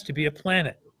has to be a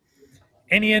planet.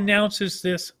 And he announces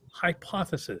this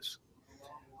hypothesis.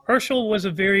 Herschel was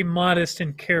a very modest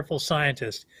and careful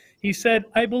scientist. He said,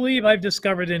 I believe I've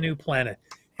discovered a new planet.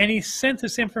 And he sent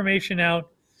this information out,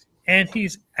 and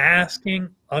he's asking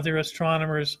other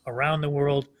astronomers around the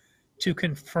world to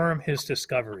confirm his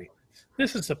discovery.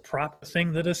 This is the proper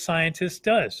thing that a scientist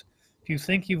does. If you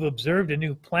think you've observed a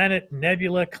new planet,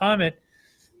 nebula, comet,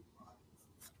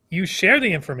 you share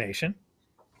the information.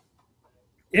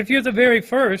 If you're the very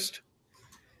first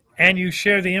and you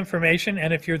share the information,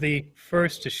 and if you're the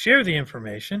first to share the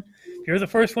information, if you're the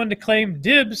first one to claim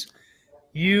dibs,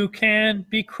 you can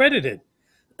be credited.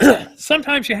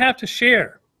 Sometimes you have to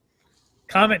share.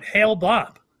 Comet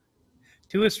Hale-Bopp.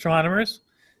 Two astronomers,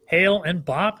 Hale and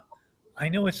Bopp. I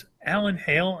know it's Alan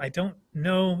Hale. I don't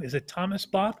know. Is it Thomas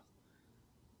Bopp?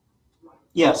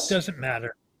 Yes. Doesn't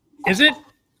matter. Is it?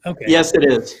 Okay. Yes, it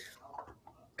is.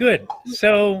 Good.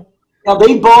 So now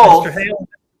they both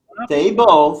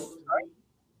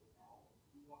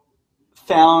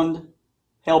found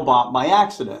Hale-Bopp by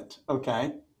accident.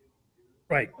 Okay.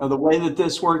 Right. Now, the way that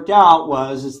this worked out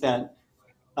is that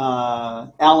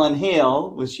Alan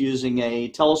Hale was using a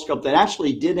telescope that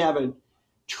actually did have a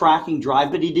tracking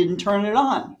drive, but he didn't turn it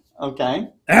on. Okay.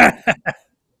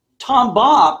 Tom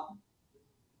Bopp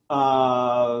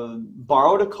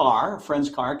borrowed a car, a friend's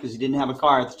car, because he didn't have a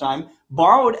car at the time,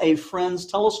 borrowed a friend's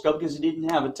telescope because he didn't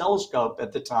have a telescope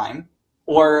at the time,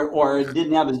 or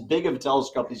didn't have as big of a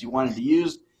telescope as he wanted to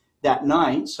use that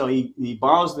night. So he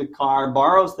borrows the car,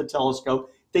 borrows the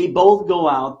telescope. They both go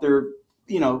out. They're,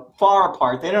 far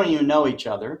apart. They don't even know each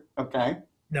other. Okay.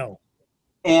 No.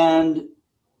 And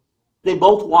they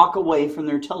both walk away from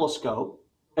their telescope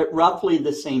at roughly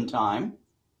the same time.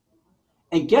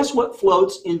 And guess what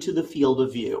floats into the field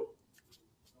of view?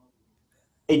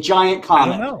 A giant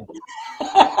comet. I don't know.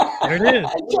 There it is.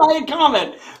 A giant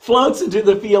comet floats into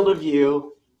the field of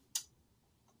view.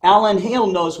 Alan Hale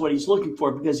knows what he's looking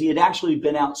for because he had actually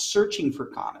been out searching for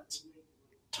comets.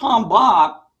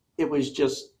 Tombaugh, it was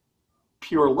just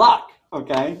pure luck,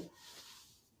 okay?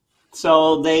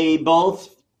 So they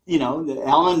both,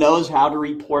 Alan knows how to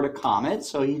report a comet,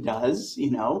 so he does,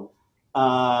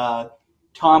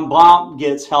 Tombaugh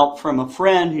gets help from a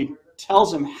friend who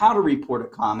tells him how to report a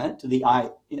comet to the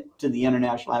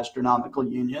International Astronomical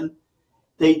Union.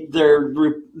 Their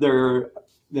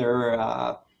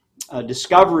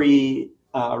discovery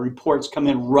reports come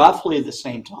in roughly at the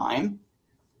same time,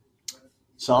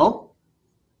 so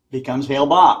becomes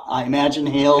Hale-Bopp. I imagine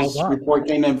Hale's report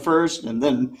came in first, and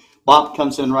then Bopp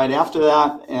comes in right after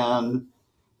that, and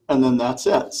then that's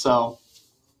it. So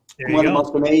one of the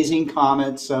most amazing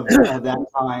comets of that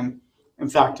time. In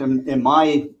fact, in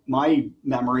my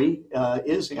memory,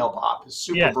 is Hale-Bopp. It's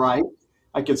super bright.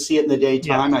 I could see it in the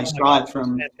daytime. I saw it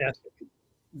from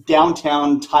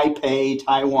downtown Taipei,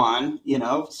 Taiwan,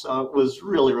 so it was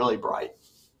really, really bright.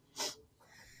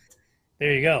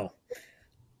 There you go.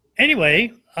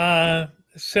 Anyway,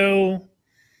 so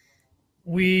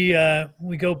we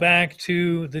go back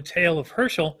to the tale of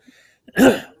Herschel,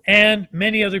 and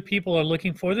many other people are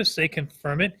looking for this. They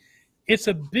confirm it. It's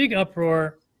a big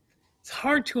uproar. It's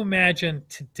hard to imagine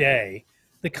today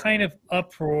the kind of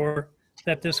uproar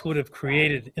that this would have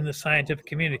created in the scientific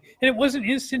community. And it wasn't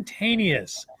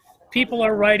instantaneous. People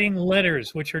are writing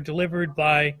letters which are delivered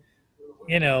by,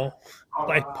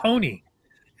 by pony.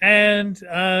 And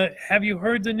have you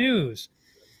heard the news?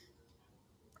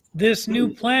 This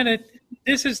new planet,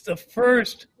 this is the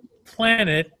first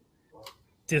planet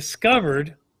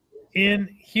discovered in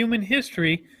human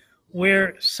history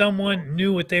where someone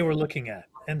knew what they were looking at.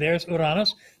 And there's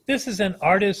Uranus. This is an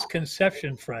artist's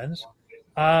conception, friends.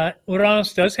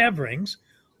 Uranus does have rings.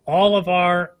 All of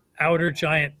our outer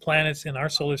giant planets in our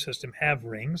solar system have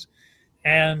rings.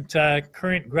 And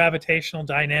current gravitational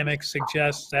dynamics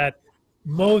suggests that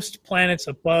most planets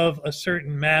above a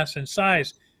certain mass and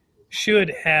size should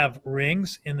have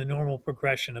rings in the normal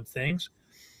progression of things.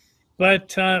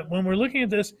 But when we're looking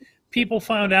at this, people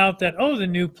found out that, the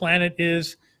new planet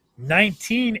is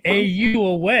 19 AU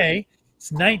away.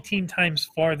 It's 19 times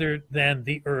farther than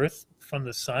the Earth from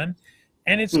the sun,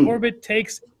 and its orbit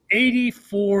takes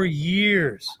 84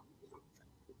 years.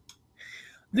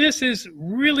 This is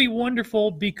really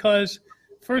wonderful because,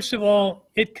 first of all,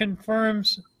 it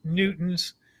confirms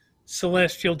Newton's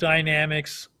celestial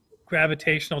dynamics,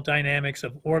 gravitational dynamics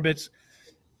of orbits,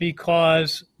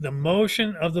 because the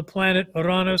motion of the planet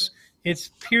Uranus, its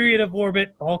period of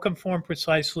orbit, all conform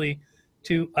precisely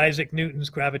to Isaac Newton's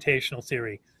gravitational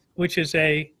theory, which is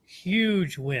a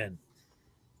huge win.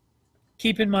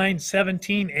 Keep in mind,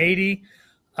 1780,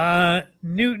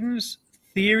 Newton's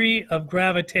theory of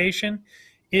gravitation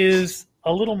is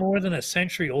a little more than a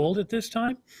century old at this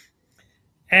time.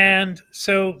 And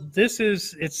so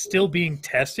it's still being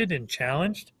tested and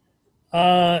challenged.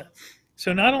 So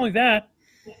not only that,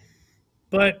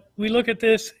 but we look at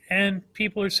this and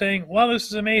people are saying, wow, this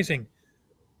is amazing.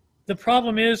 The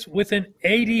problem is, with an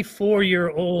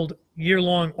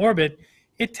 84-year-long orbit,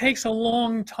 it takes a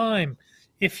long time.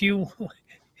 If you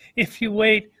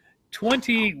wait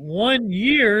 21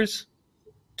 years,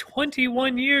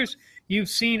 you've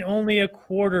seen only a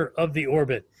quarter of the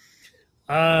orbit.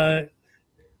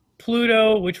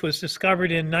 Pluto, which was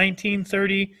discovered in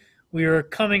 1930, we are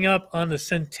coming up on the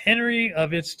centenary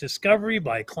of its discovery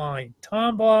by Clyde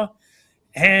Tombaugh,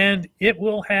 and it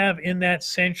will have in that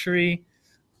century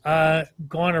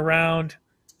gone around,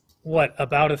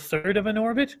 about a third of an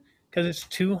orbit? Because it's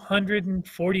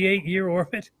 248-year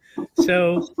orbit.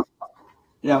 So,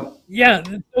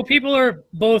 so people are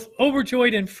both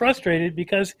overjoyed and frustrated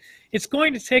because it's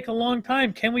going to take a long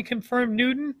time. Can we confirm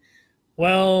Newton?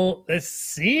 Well, it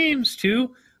seems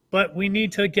to, but we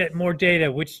need to get more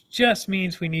data, which just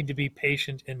means we need to be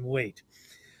patient and wait.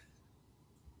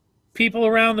 People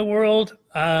around the world,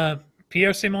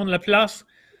 Pierre-Simon Laplace,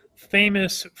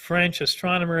 famous French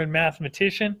astronomer and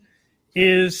mathematician,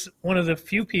 is one of the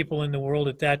few people in the world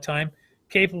at that time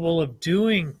capable of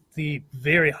doing the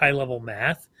very high level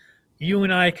math. You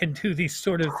and I can do these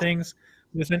sort of things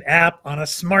with an app on a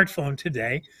smartphone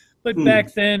today. But Hmm.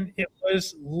 back then, it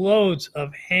was loads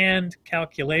of hand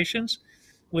calculations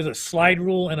with a slide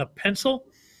rule and a pencil.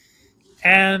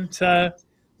 And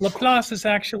Laplace is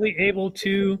actually able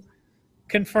to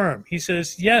confirm. He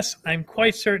says, yes, I'm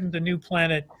quite certain the new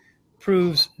planet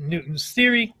proves Newton's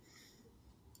theory.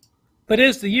 But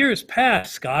as the years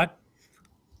pass, Scott,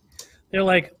 they're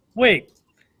like, wait,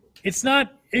 it's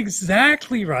not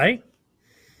exactly right.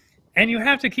 And you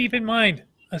have to keep in mind,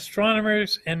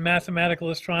 astronomers and mathematical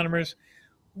astronomers,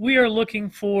 we are looking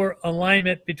for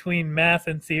alignment between math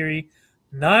and theory,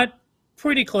 not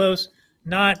pretty close,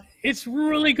 not it's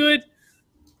really good.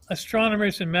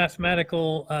 Astronomers and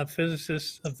mathematical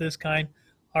physicists of this kind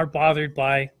are bothered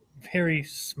by very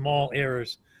small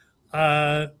errors.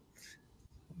 Uh,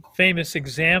 Famous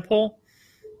example,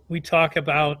 we talk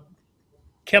about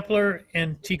Kepler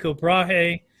and Tycho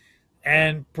Brahe,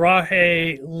 and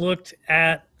Brahe looked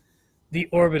at the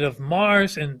orbit of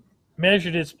Mars and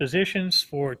measured its positions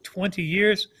for 20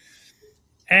 years,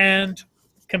 and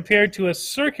compared to a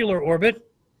circular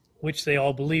orbit, which they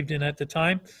all believed in at the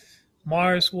time,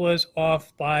 Mars was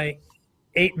off by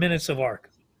 8 minutes of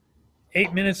arc.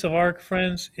 8 minutes of arc,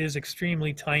 friends, is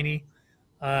extremely tiny.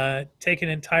 Take an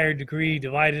entire degree,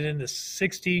 divide it into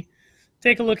 60.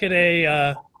 Take a look at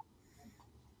a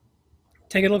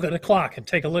clock and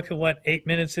take a look at what 8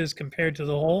 minutes is compared to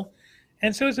the whole.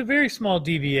 And so it's a very small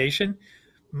deviation.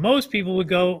 Most people would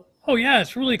go, "Oh yeah,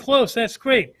 it's really close. That's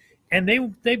great." And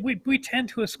we tend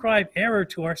to ascribe error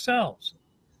to ourselves.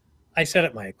 I set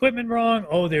up my equipment wrong.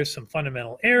 Oh, there's some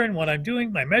fundamental error in what I'm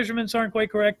doing. My measurements aren't quite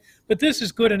correct, but this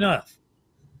is good enough.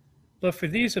 But for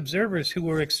these observers who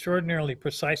were extraordinarily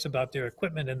precise about their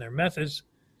equipment and their methods,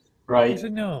 they Right.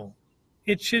 said, no,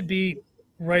 it should be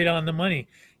right on the money.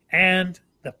 And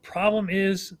the problem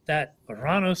is that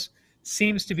Uranus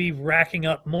seems to be racking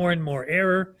up more and more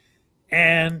error.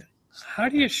 And how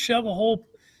do you shove a whole...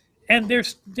 And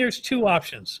there's two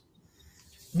options.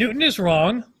 Newton is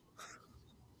wrong.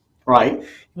 Right. You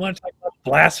want to talk about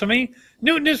blasphemy?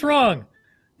 Newton is wrong.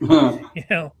 Right. You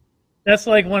know, that's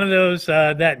like one of those,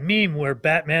 that meme where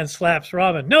Batman slaps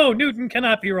Robin. No, Newton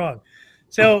cannot be wrong.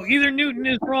 So either Newton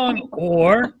is wrong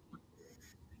or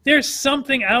there's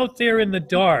something out there in the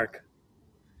dark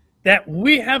that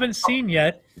we haven't seen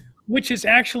yet, which is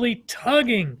actually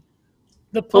tugging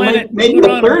the Well, planet maybe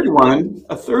Uranus.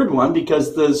 a third one,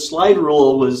 because the slide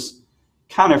rule was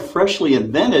kind of freshly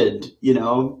invented.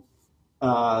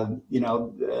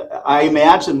 I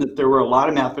imagine that there were a lot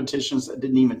of mathematicians that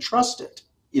didn't even trust it.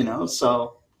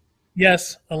 So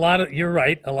Yes, you're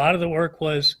right. A lot of the work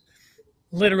was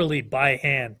literally by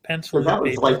hand, pencil and that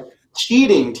was like paper.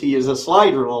 cheating to use a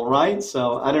slide rule, right?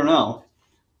 So I don't know.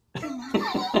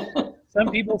 Some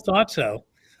people thought so.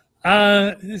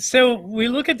 So we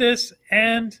look at this,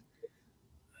 and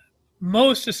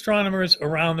most astronomers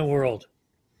around the world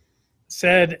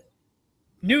said,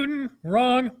 Newton,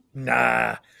 wrong?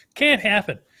 Nah, can't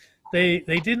happen. They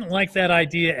didn't like that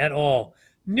idea at all.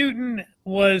 Newton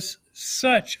was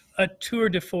such a tour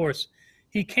de force.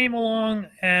 He came along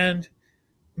and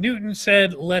Newton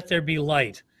said, let there be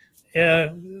light.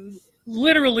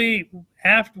 Literally,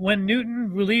 when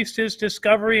Newton released his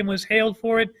discovery and was hailed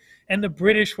for it, and the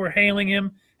British were hailing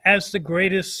him as the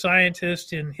greatest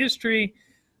scientist in history,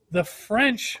 the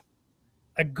French,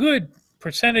 a good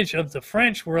percentage of the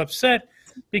French were upset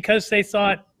because they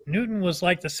thought Newton was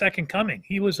like the second coming.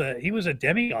 He was a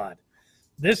demigod.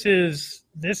 This is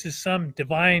some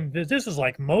divine. This is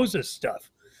like Moses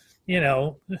stuff,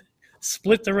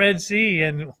 split the Red Sea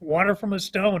and water from a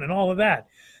stone and all of that.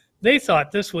 They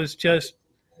thought this was just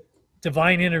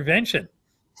divine intervention,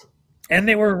 and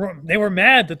they were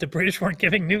mad that the British weren't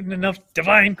giving Newton enough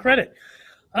divine credit.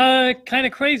 Kind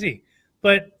of crazy,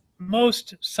 but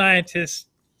most scientists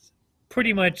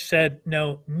pretty much said,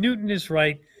 no, Newton is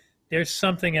right. There's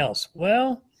something else.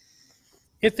 Well,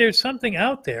 if there's something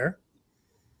out there,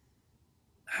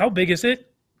 how big is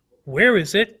it? Where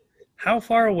is it? How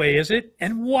far away is it?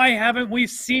 And why haven't we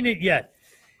seen it yet?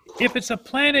 If it's a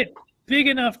planet big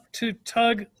enough to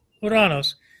tug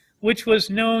Uranus, which was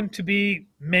known to be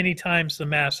many times the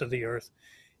mass of the Earth,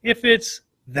 if it's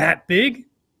that big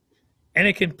and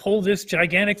it can pull this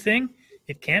gigantic thing,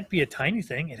 it can't be a tiny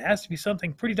thing. It has to be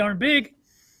something pretty darn big.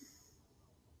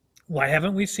 Why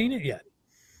haven't we seen it yet?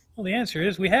 Well, the answer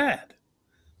is we had.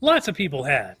 Lots of people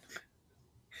had.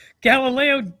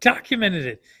 Galileo documented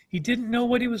it. He didn't know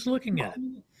what he was looking at.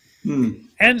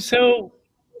 And so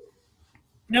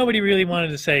nobody really wanted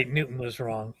to say Newton was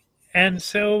wrong. And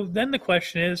so then the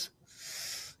question is,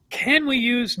 can we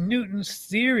use Newton's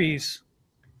theories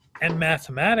and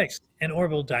mathematics and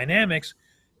orbital dynamics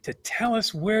to tell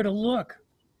us where to look?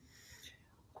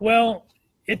 Well,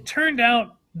 it turned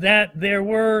out that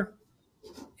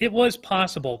it was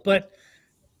possible, but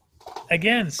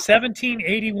again,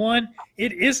 1781,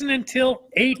 it isn't until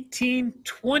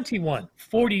 1821,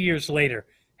 40 years later,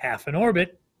 half in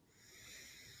orbit,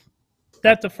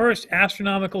 that the first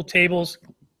astronomical tables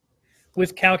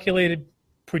with calculated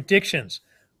predictions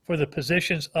for the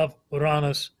positions of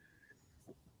Uranus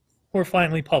were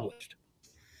finally published.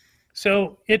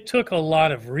 So it took a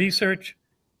lot of research,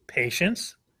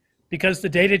 patience, because the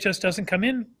data just doesn't come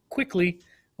in quickly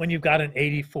when you've got an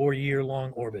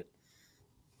 84-year-long orbit.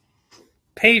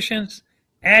 Patience,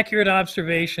 accurate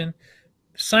observation,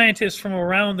 scientists from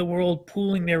around the world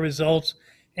pooling their results,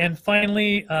 and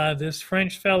finally this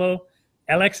French fellow,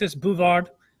 Alexis Bouvard,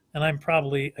 and I'm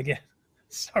probably, again,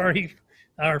 sorry,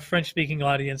 our French-speaking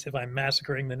audience, if I'm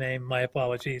massacring the name, my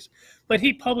apologies. But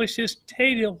he published this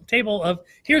table of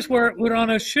here's where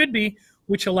Uranus should be,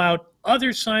 which allowed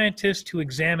other scientists to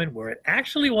examine where it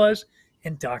actually was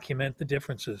and document the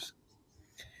differences.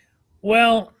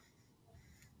 Well,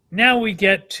 now we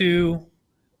get to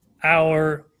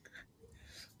our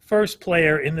first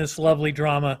player in this lovely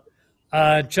drama,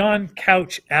 John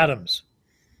Couch Adams.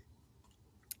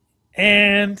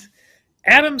 And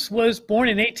Adams was born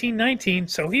in 1819,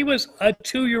 so he was a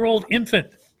 2-year-old infant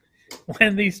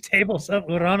when these tables of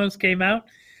Uranus came out.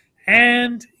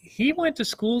 And he went to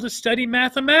school to study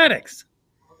mathematics.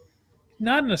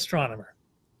 Not an astronomer.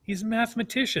 He's a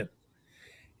mathematician.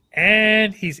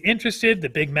 And he's interested, the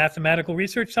big mathematical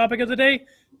research topic of the day,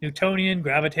 Newtonian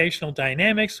gravitational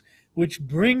dynamics, which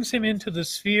brings him into the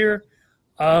sphere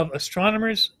of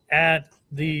astronomers at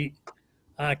the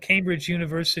Cambridge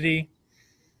University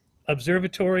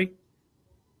Observatory,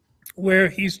 where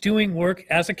he's doing work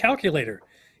as a calculator.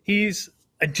 He's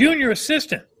a junior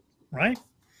assistant, right?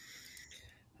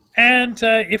 And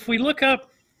if we look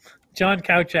up John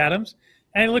Couch Adams,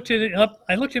 and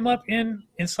I looked him up in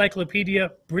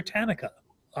Encyclopedia Britannica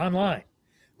online.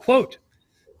 Quote,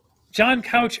 John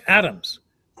Couch Adams,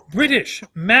 British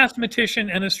mathematician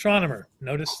and astronomer.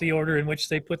 Notice the order in which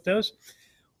they put those.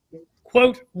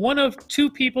 Quote, one of 2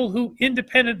 people who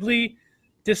independently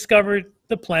discovered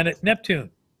the planet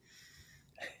Neptune.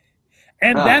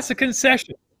 And that's a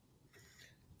concession.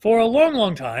 For a long,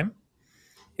 long time,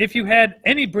 if you had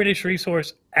any British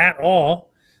resource at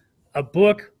all, a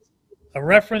book, a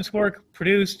reference work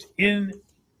produced in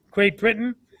Great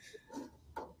Britain,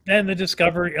 then the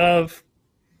discovery of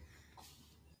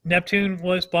Neptune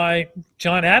was by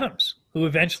John Adams, who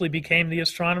eventually became the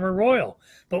Astronomer Royal.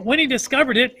 But when he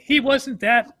discovered it, he wasn't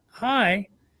that high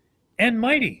and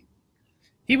mighty.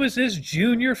 He was this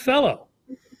junior fellow.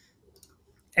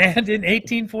 And in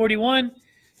 1841,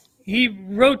 he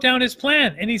wrote down his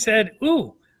plan and he said,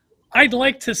 ooh, I'd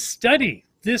like to study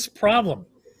this problem.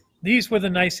 These were the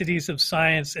niceties of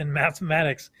science and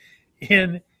mathematics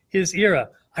in his era.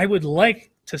 I would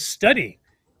like to study.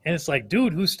 And it's like,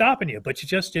 dude, who's stopping you? But you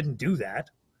just didn't do that,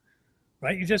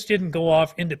 right? You just didn't go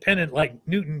off independent like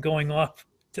Newton going off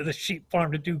to the sheep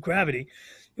farm to do gravity.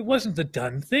 It wasn't the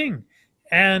done thing.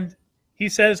 And he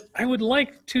says, I would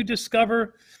like to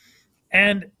discover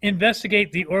and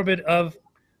investigate the orbit of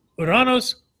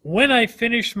Uranus when I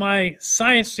finish my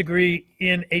science degree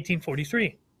in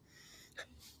 1843.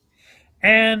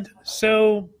 And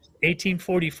so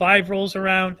 1845 rolls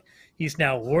around. He's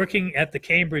now working at the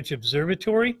Cambridge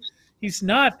Observatory. He's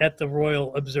not at the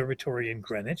Royal Observatory in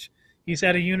Greenwich. He's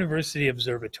at a university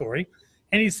observatory,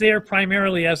 and he's there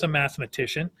primarily as a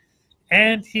mathematician.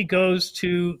 And he goes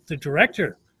to the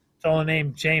director, a fellow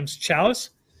named James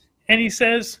Chalice, and he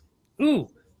says, ooh,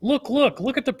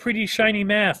 look at the pretty shiny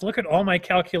math. Look at all my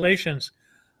calculations.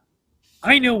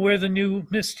 I know where the new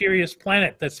mysterious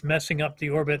planet that's messing up the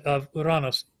orbit of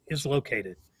Uranus is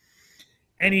located.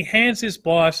 And he hands his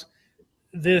boss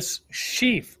this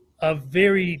sheaf of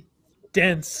very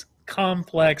dense,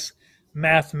 complex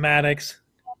mathematics,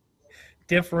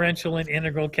 differential and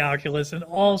integral calculus, and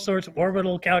all sorts of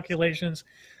orbital calculations,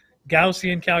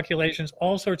 Gaussian calculations,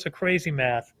 all sorts of crazy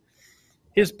math.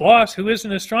 His boss, who is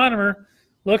an astronomer,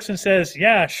 looks and says,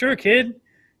 yeah, sure, kid.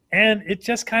 And it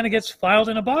just kind of gets filed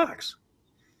in a box.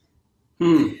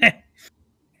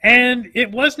 And it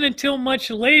wasn't until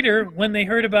much later when they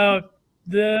heard about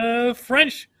the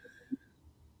French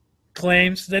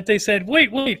claims that they said,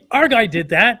 wait, our guy did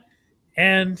that.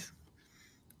 And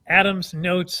Adams'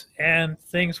 notes and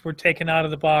things were taken out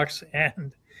of the box.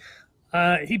 And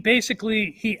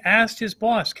he asked his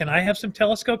boss, can I have some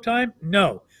telescope time?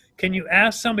 No. Can you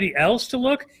ask somebody else to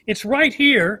look? It's right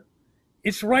here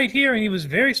it's right here. And he was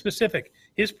very specific.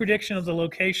 His prediction of the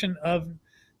location of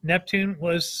Neptune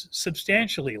was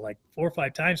substantially, like 4 or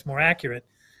 5 times more accurate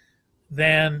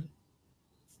than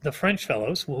the French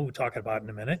fellows, who we'll talk about in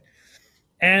a minute.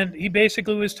 And he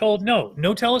basically was told, no,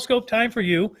 no telescope time for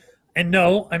you. And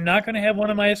no, I'm not going to have one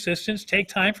of my assistants take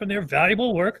time from their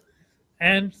valuable work.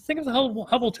 And think of the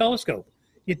Hubble telescope.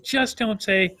 You just don't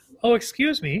say, oh,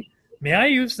 excuse me, may I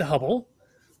use the Hubble?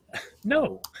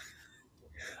 No,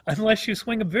 unless you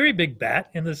swing a very big bat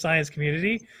in the science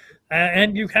community,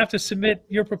 and you have to submit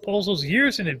your proposals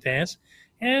years in advance.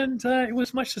 And it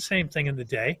was much the same thing in the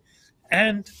day.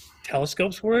 And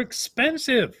telescopes were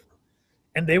expensive,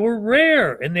 and they were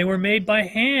rare, and they were made by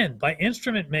hand, by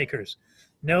instrument makers.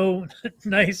 No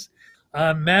nice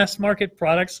mass market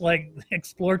products like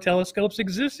Explore telescopes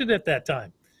existed at that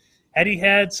time. Had he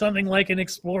had something like an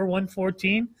Explore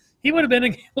 114, he would have been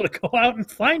able to go out and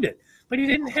find it. But he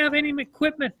didn't have any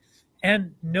equipment,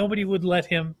 and nobody would let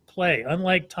him play.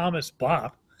 Unlike Thomas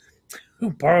Bopp,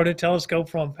 who borrowed a telescope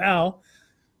from a pal,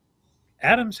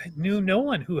 Adams knew no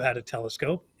one who had a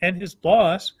telescope, and his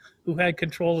boss, who had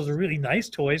control of the really nice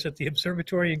toys at the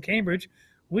observatory in Cambridge,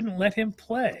 wouldn't let him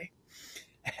play.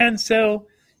 And so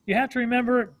you have to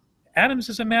remember, Adams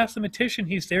is a mathematician.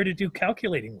 He's there to do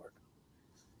calculating work.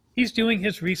 He's doing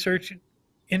his research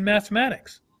in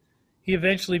mathematics. He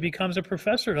eventually becomes a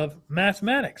professor of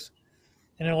mathematics.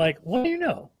 And they're like, what do you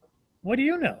know? What do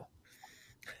you know?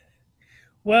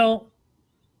 Well,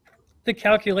 the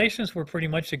calculations were pretty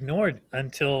much ignored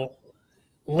until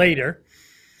later.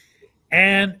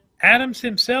 And Adams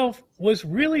himself was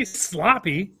really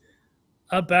sloppy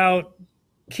about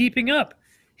keeping up.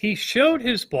 He showed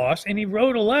his boss and he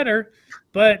wrote a letter,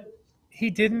 but he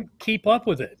didn't keep up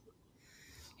with it.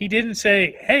 He didn't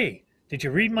say, hey, did you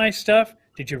read my stuff?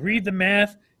 Did you read the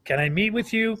math? Can I meet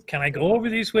with you? Can I go over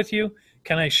these with you?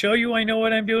 Can I show you I know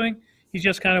what I'm doing? He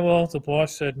just kind of, well, the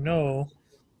boss said no,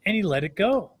 and he let it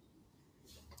go.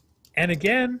 And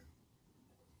again,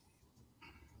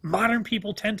 modern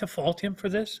people tend to fault him for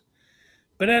this.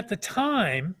 But at the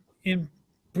time, in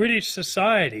British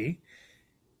society,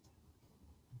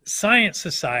 Science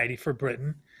Society for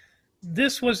Britain,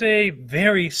 this was a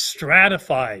very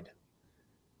stratified,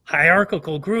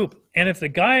 hierarchical group. And if the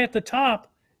guy at the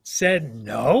top said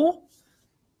no,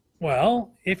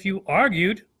 well, if you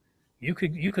argued, you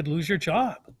could lose your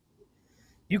job.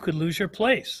 You could lose your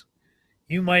place.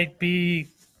 You might be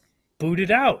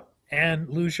booted out and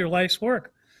lose your life's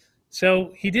work.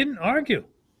 So he didn't argue.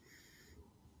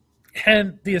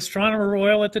 And the astronomer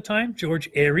royal at the time, George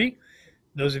Airy,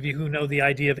 those of you who know the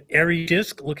idea of Airy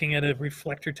disk looking at a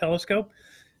reflector telescope,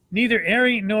 neither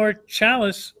Airy nor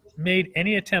Challis made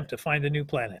any attempt to find a new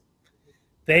planet.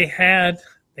 They had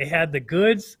the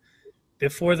goods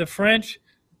before the French.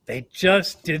 They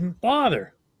just didn't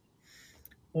bother.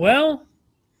 Well,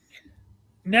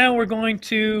 now we're going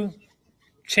to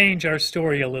change our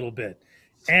story a little bit.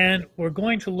 And we're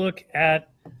going to look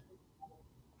at,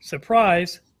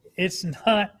 surprise, it's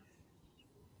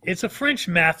a French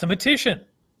mathematician.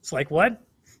 It's like, what?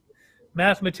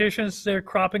 Mathematicians, they're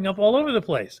cropping up all over the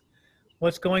place.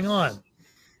 What's going on?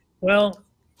 Well,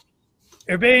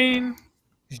 Urbain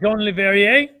Jean Le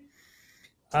Verrier,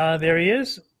 there he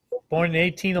is, born in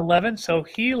 1811. So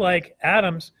he, like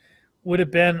Adams, would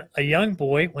have been a young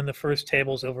boy when the first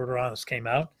tables over Uranus came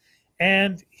out.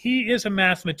 And he is a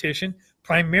mathematician,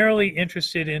 primarily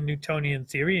interested in Newtonian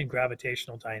theory and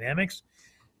gravitational dynamics.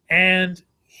 And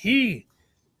he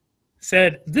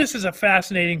said, this is a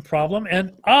fascinating problem,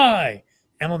 and I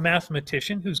am a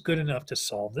mathematician who's good enough to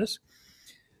solve this.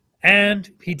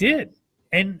 And he did.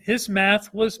 And his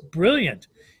math was brilliant.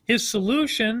 His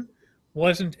solution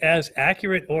wasn't as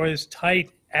accurate or as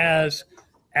tight as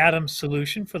Adams'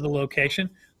 solution for the location,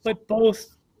 but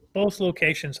both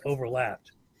locations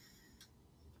overlapped.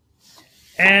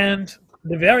 And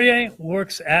Le Verrier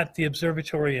works at the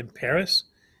observatory in Paris,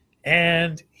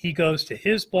 and he goes to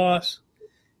his boss,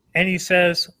 and he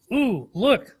says, ooh,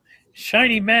 look,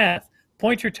 shiny math,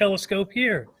 point your telescope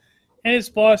here. And his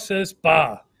boss says,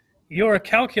 bah, you're a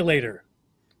calculator.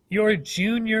 You're a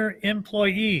junior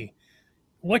employee.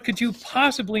 What could you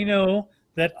possibly know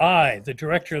that I, the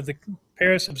director of the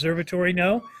Paris Observatory,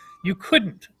 know? You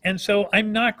couldn't, and so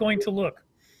I'm not going to look.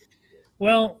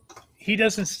 Well, he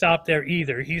doesn't stop there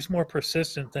either. He's more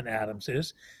persistent than Adams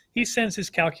is. He sends his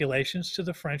calculations to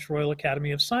the French Royal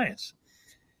Academy of Science.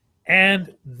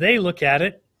 And they look at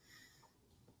it,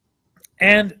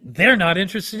 and they're not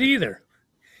interested either.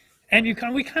 And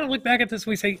we kind of look back at this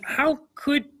and we say, how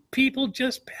could people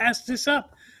just pass this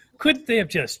up? Couldn't they have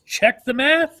just checked the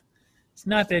math? It's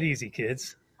not that easy,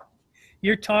 kids.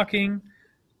 You're talking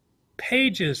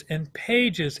pages and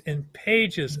pages and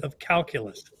pages of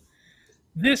calculus.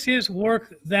 This is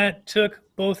work that took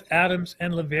both Adams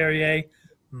and Leverrier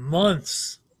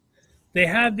months. They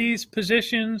had these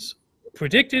positions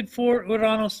predicted for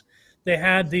Uranus. They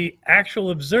had the actual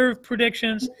observed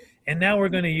predictions, and now we're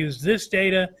going to use this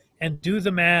data and do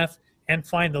the math and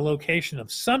find the location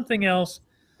of something else.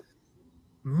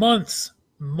 Months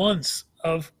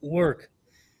of work.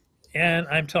 And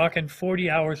I'm talking 40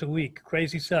 hours a week,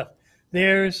 crazy stuff.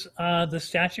 There's the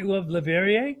statue of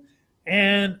Leverrier,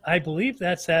 and I believe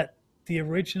that's at the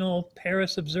original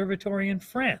Paris Observatory in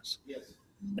France. Yes.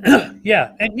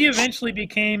 Yeah, and he eventually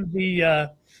became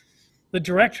the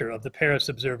director of the Paris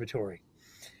Observatory.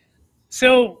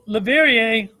 So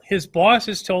Leverrier, his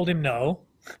bosses told him no.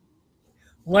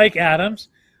 Unlike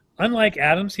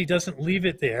Adams, he doesn't leave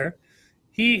it there.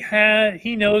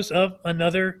 He knows of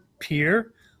another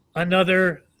peer,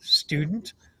 another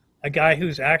student, a guy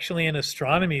who's actually an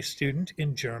astronomy student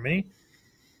in Germany.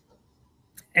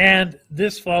 And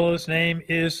this fellow's name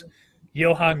is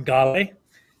Johann Galle,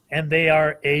 and they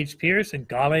are age peers, and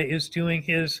Galle is doing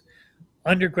his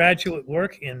undergraduate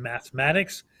work in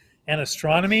mathematics and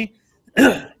astronomy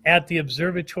at the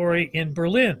observatory in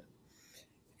Berlin.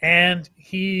 And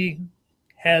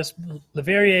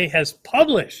Leverrier has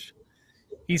published.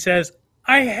 He says,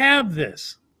 I have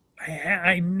this.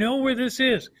 I know where this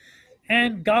is.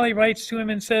 And Galle writes to him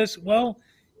and says, well,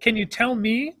 can you tell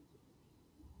me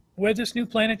where this new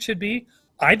planet should be?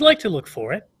 I'd like to look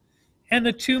for it. And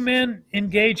the two men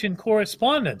engage in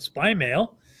correspondence by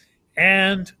mail,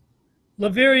 and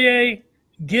Leverrier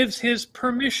gives his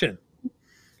permission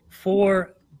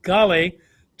for Galle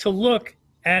to look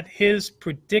at his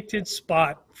predicted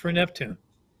spot for Neptune.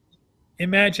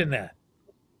 Imagine that.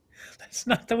 That's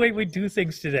not the way we do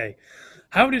things today.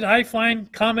 How did I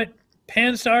find Comet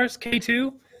Pan-STARRS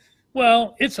K2?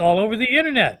 Well, it's all over the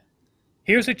internet.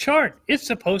 Here's a chart. It's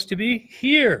supposed to be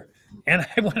here. And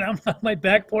I went out on my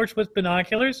back porch with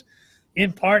binoculars,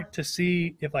 in part to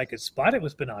see if I could spot it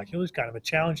with binoculars, kind of a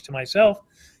challenge to myself.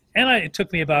 And it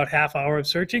took me about half hour of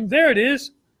searching. There it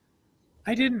is.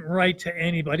 I didn't write to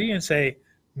anybody and say,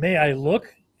 may I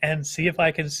look and see if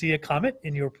I can see a comet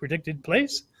in your predicted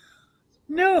place?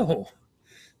 No.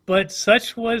 But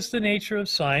such was the nature of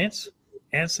science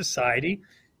and society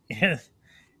in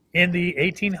the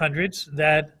 1800s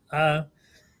that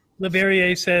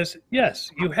Leverrier says,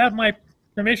 yes, you have my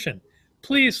permission.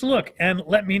 Please look and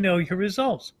let me know your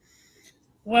results.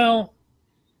 Well,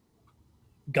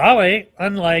 Galle,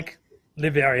 unlike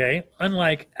Leverrier,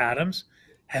 unlike Adams,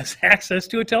 has access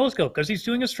to a telescope because he's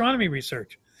doing astronomy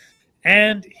research.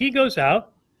 And he goes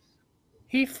out,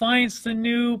 he finds the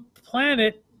new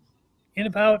planet in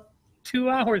about 2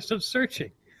 hours of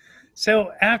searching.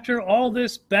 So after all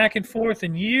this back and forth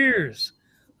and years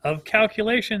of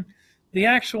calculation, the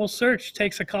actual search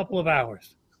takes a couple of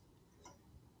hours.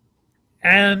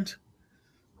 And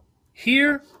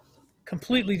here,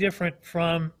 completely different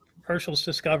from Herschel's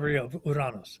discovery of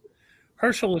Uranus.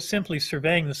 Herschel was simply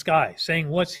surveying the sky, saying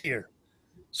what's here,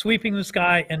 sweeping the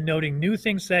sky and noting new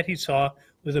things that he saw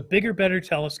with a bigger, better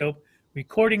telescope,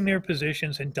 recording their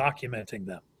positions and documenting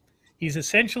them. He's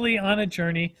essentially on a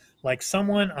journey like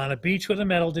someone on a beach with a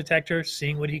metal detector,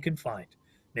 seeing what he can find,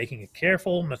 making a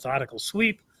careful, methodical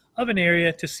sweep of an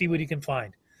area to see what he can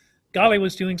find. Galle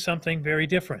was doing something very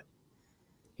different.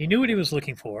 He knew what he was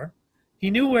looking for.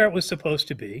 He knew where it was supposed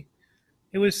to be.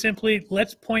 It was simply,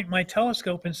 let's point my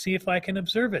telescope and see if I can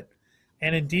observe it.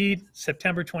 And indeed,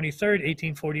 September 23rd,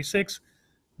 1846,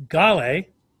 Galle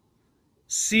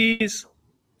sees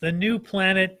the new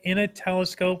planet in a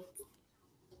telescope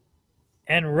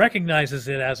and recognizes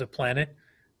it as a planet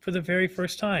for the very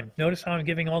first time. Notice how I'm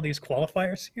giving all these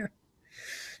qualifiers here.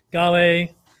 Galle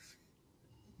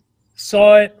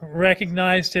saw it,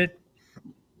 recognized it,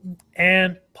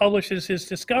 and publishes his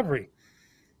discovery.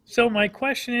 So my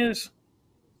question is,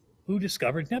 who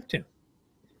discovered Neptune?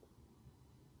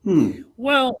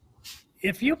 Well,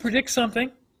 if you predict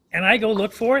something and I go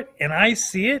look for it and I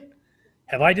see it,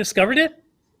 have I discovered it?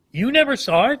 You never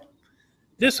saw it.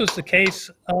 This was the case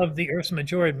of the Ursa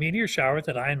Major meteor shower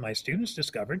that I and my students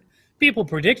discovered. People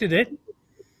predicted it,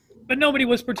 but nobody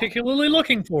was particularly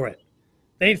looking for it.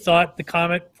 They thought the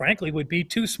comet, frankly, would be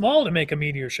too small to make a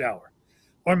meteor shower.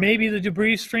 Or maybe the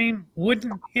debris stream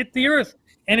wouldn't hit the Earth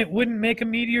and it wouldn't make a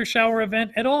meteor shower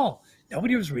event at all.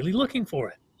 Nobody was really looking for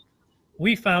it.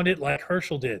 We found it like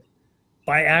Herschel did,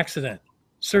 by accident,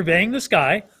 surveying the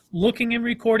sky, looking and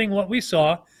recording what we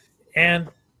saw, and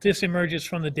this emerges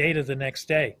from the data the next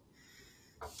day.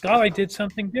 Galle did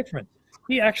something different.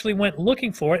 He actually went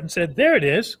looking for it and said, there it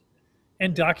is.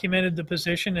 and documented the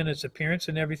position and its appearance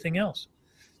and everything else.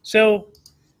 So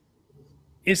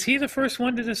is he the first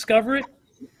one to discover it?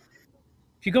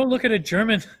 If you go look at a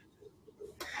German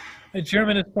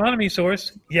astronomy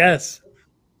source, yes,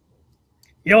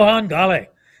 Johann Galle,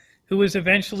 who was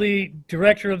eventually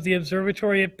director of the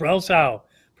observatory at Brelsau,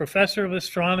 professor of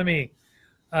astronomy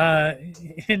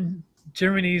in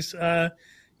Germany's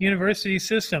university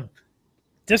system,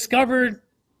 discovered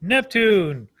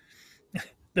Neptune.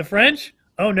 The French?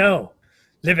 Oh no,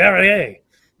 Verrier,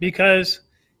 because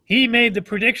he made the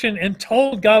prediction and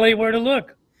told Galle where to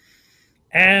look.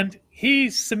 And he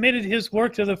submitted his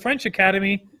work to the French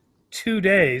Academy 2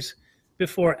 days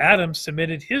before Adams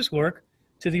submitted his work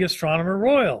to the Astronomer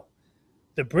Royal.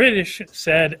 The British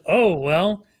said, oh,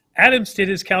 well, Adams did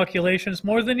his calculations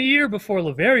more than a year before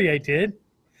Verrier did.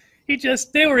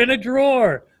 They were in a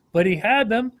drawer, but he had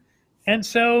them. And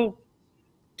so,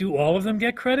 do all of them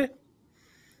get credit?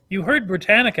 You heard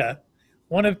Britannica,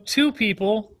 one of 2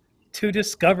 people to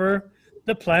discover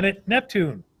the planet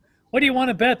Neptune. What do you want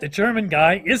to bet? The German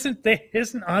guy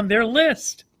isn't on their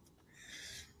list.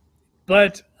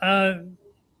 But,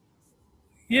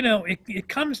 it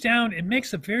comes down, it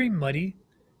makes a very muddy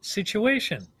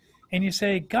situation. And you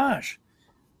say, gosh,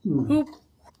 who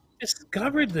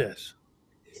discovered this?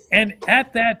 And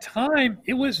at that time,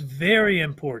 it was very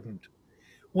important.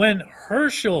 When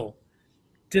Herschel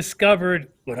discovered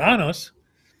Uranus,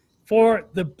 for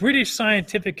the British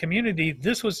scientific community,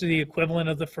 this was the equivalent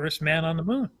of the first man on the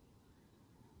moon.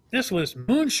 This was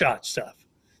moonshot stuff.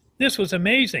 This was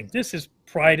amazing. This is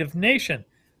pride of nation,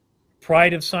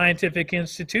 pride of scientific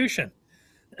institution.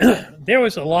 There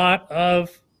was a lot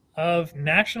of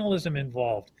nationalism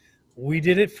involved. We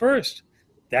did it first.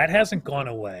 That hasn't gone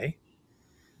away.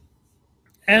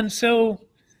 And so,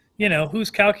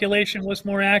 whose calculation was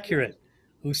more accurate?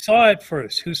 Who saw it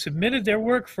first? Who submitted their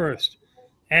work first?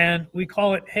 And we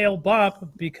call it Hale-Bopp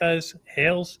because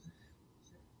Hale's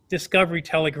discovery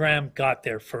telegram got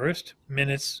there first,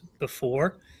 minutes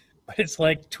before. But it's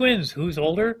like twins. Who's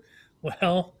older?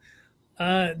 Well,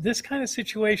 this kind of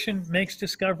situation makes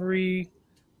discovery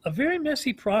a very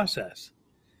messy process.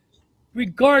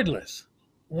 Regardless,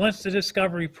 once the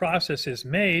discovery process is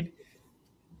made,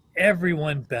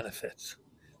 everyone benefits.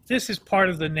 This is part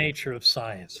of the nature of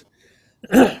science.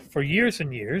 For years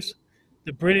and years,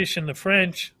 the British and the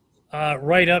French,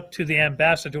 right up to the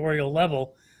ambassadorial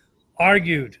level,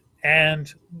 argued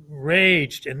and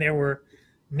raged, and there were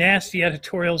nasty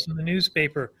editorials in the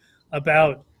newspaper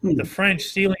about the French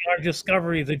stealing our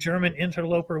discovery, the German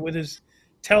interloper with his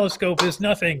telescope is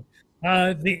nothing,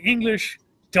 the English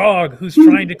dog who's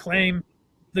trying to claim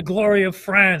the glory of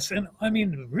France. And I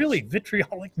mean, really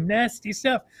vitriolic, nasty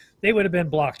stuff. They would have been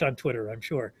blocked on Twitter, I'm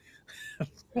sure,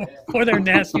 for their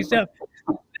nasty stuff.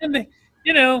 And they,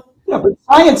 Yeah, but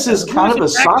science is kind of a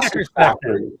sausage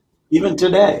factory, even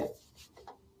today.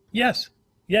 Yes,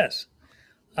 yes.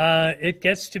 It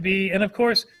gets to be, and of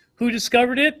course, who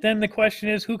discovered it? Then the question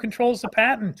is, who controls the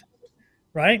patent,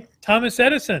 right? Thomas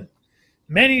Edison.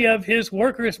 Many of his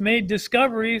workers made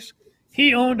discoveries.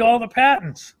 He owned all the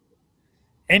patents.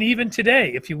 And even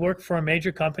today, if you work for a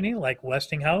major company like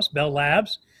Westinghouse, Bell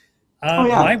Labs,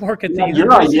 I work at the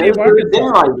University of Arkansas.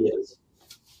 Their ideas.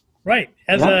 Right.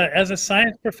 As a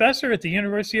science professor at the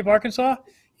University of Arkansas,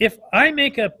 if I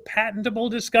make a patentable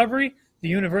discovery, the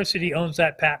university owns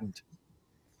that patent.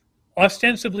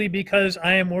 Ostensibly because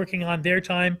I am working on their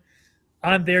time,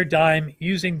 on their dime,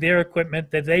 using their equipment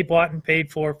that they bought and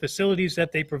paid for, facilities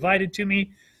that they provided to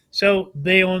me, so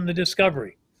they own the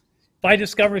discovery. If I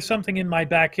discover something in my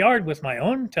backyard with my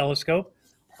own telescope,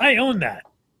 I own that.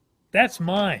 That's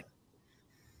mine.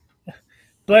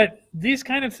 But these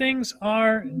kind of things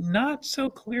are not so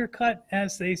clear-cut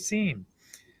as they seem.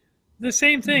 The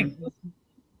same thing,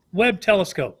 Webb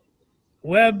telescope.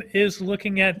 Webb is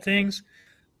looking at things.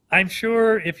 I'm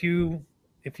sure if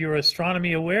you're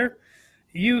astronomy aware,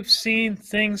 you've seen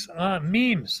things,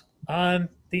 memes on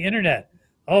the internet.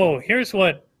 Oh, here's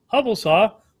what Hubble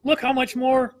saw. Look how much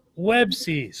more Webb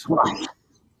sees.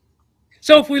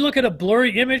 So if we look at a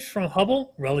blurry image from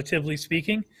Hubble, relatively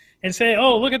speaking, and say,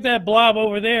 oh, look at that blob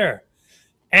over there,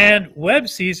 and Webb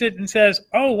sees it and says,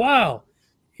 oh, wow,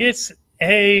 it's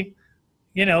a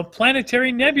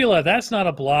planetary nebula. That's not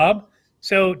a blob.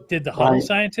 So did the Hubble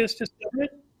scientists discover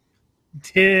it?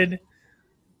 Did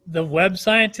the Webb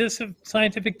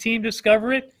scientific team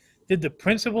discover it? Did the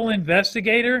principal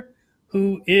investigator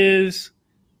who is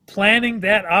planning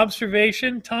that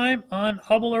observation time on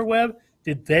Hubble or Webb,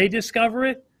 did they discover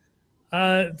it?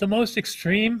 The most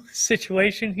extreme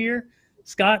situation here,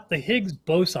 Scott, the Higgs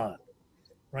boson,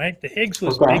 right? The Higgs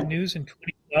was big news in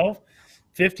 2012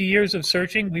 50 years of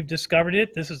searching, we've discovered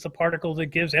it. This is the particle that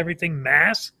gives everything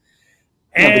mass.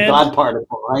 Yeah, the And God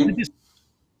particle, right?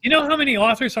 you know how many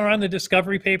authors are on the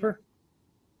discovery paper?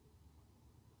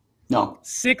 No.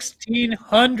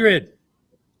 1,600.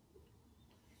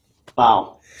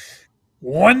 Wow.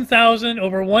 1,000,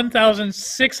 over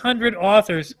 1,600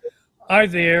 authors are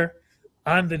there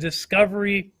on the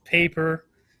discovery paper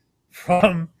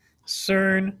from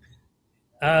CERN,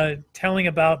 telling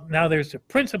about, now there's a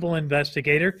principal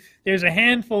investigator. There's a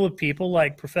handful of people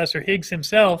like Professor Higgs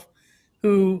himself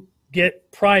who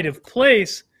get pride of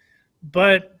place,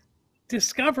 but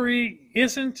discovery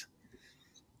isn't,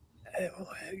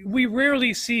 we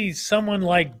rarely see someone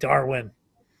like Darwin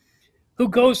who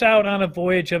goes out on a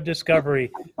voyage of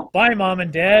discovery. Bye, Mom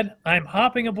and Dad. I'm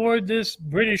hopping aboard this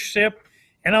British ship,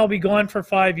 and I'll be gone for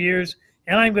 5 years,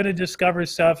 and I'm going to discover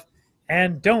stuff.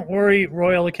 And don't worry,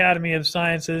 Royal Academy of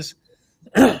Sciences,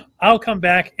 I'll come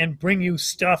back and bring you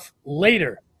stuff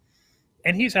later.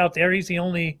 And he's out there. He's the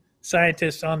only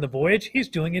scientist on the voyage. He's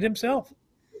doing it himself.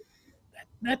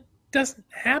 That doesn't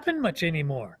happen much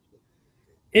anymore.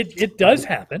 It does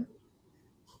happen.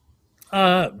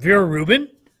 Vera Rubin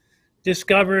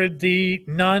discovered the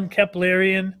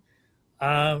non-Keplerian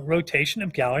rotation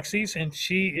of galaxies, and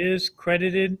she is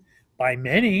credited by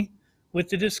many with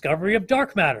the discovery of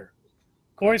dark matter.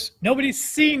 Of course, nobody's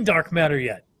seen dark matter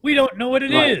yet. We don't know what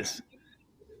it is.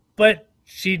 But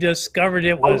she discovered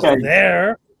it was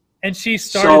there, and she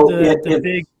started the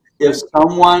big...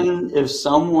 If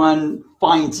someone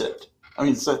finds it, I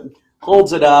mean, so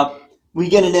holds it up, we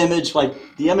get an image like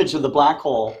the image of the black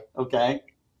hole, okay?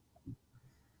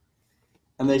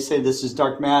 And they say this is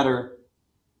dark matter.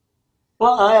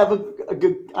 Well, I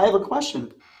have a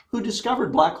question. Who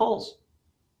discovered black holes?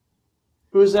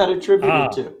 Who is that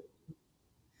attributed to?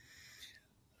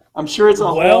 I'm sure it's a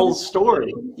whole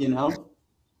story, you know?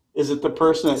 Is it the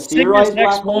person that theorized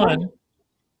black hole?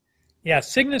 Yeah,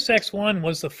 Cygnus X1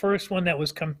 was the first one that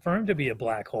was confirmed to be a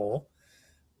black hole.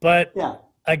 But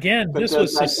again, this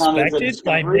was suspected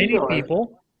by many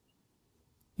people.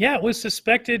 Yeah, it was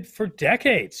suspected for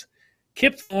decades.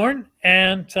 Kip Thorne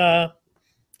and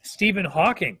Stephen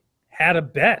Hawking had a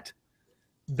bet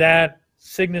that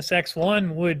Cygnus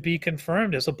X1 would be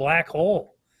confirmed as a black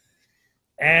hole.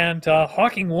 And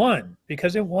Hawking won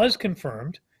because it was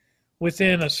confirmed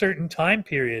within a certain time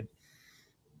period.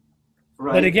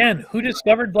 Right. But again, who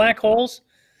discovered black holes?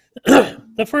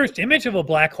 The first image of a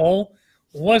black hole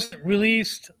wasn't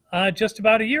released just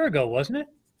about a year ago, wasn't it?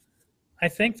 I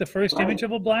think the first image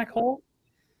of a black hole.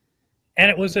 And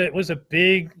it was a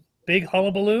big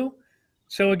hullabaloo.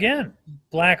 So again,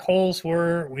 black holes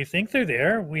we think they're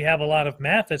there. We have a lot of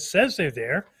math that says they're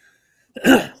there.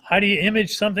 How do you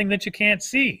image something that you can't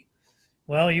see?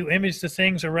 Well, you image the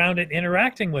things around it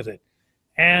interacting with it.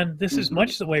 And this is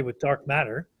much the way with dark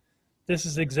matter. This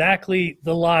is exactly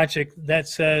the logic that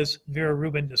says Vera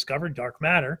Rubin discovered dark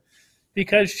matter,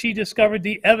 because she discovered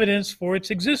the evidence for its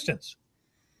existence.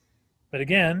 But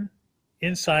again,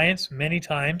 in science, many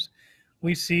times,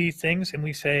 we see things and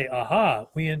we say, aha,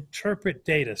 we interpret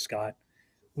data, Scott.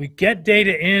 We get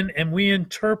data in and we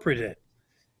interpret it.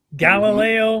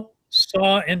 Galileo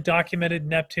saw and documented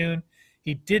Neptune.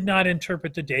 He did not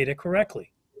interpret the data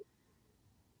correctly.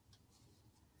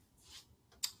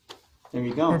 There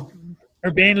you go.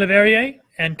 Urbain Le Verrier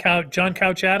and John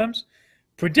Couch Adams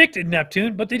predicted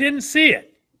Neptune, but they didn't see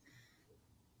it.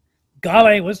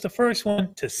 Galle was the first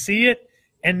one to see it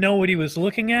and know what he was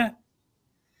looking at.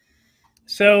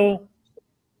 So,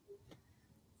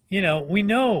 you know, we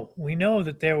know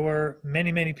that there were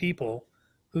many people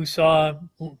who saw,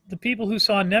 the people who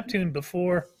saw Neptune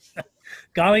before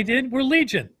Galle did were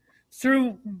legion.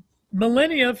 Through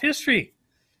millennia of history,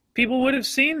 people would have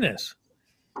seen this.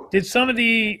 Did some of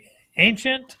the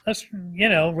ancient,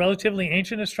 relatively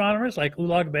ancient astronomers like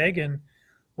Ulugh Beg in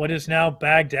what is now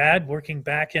Baghdad, working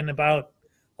back in about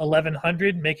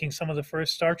 1100, making some of the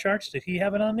first star charts, did he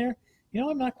have it on there? You know,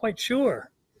 I'm not quite sure.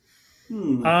 We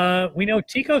know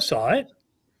Tycho saw it.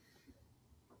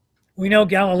 We know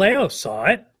Galileo saw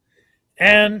it.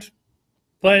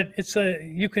 But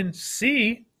you can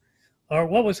see, or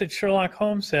what was it Sherlock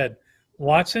Holmes said?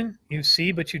 Watson, you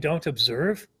see, but you don't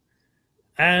observe.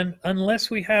 And unless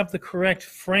we have the correct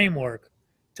framework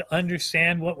to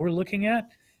understand what we're looking at,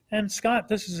 and Scott,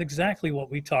 this is exactly what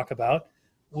we talk about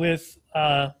with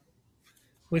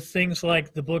things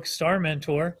like the book Star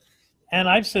Mentor. And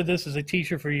I've said this as a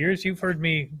teacher for years. You've heard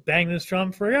me bang this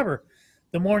drum forever.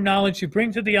 The more knowledge you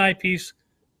bring to the eyepiece,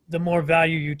 the more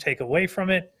value you take away from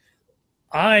it.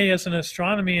 I, as an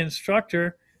astronomy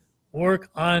instructor, work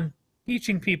on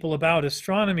teaching people about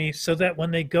astronomy so that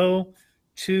when they go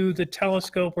to the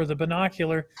telescope or the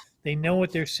binocular, they know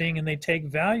what they're seeing and they take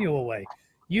value away.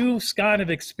 You, Scott, have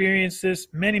experienced this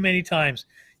many, many times.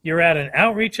 You're at an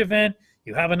outreach event,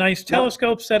 you have a nice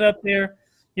telescope set up there,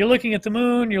 you're looking at the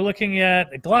moon, you're looking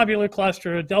at a globular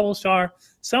cluster, a double star.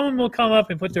 Someone will come up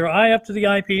and put their eye up to the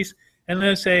eyepiece and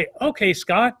they'll say, okay,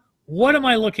 Scott, what am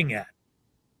I looking at?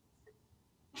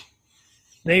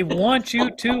 They want you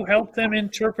to help them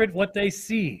interpret what they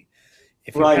see.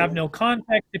 If you have no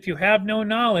context, if you have no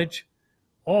knowledge,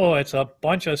 oh, it's a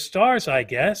bunch of stars, I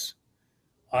guess.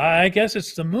 I guess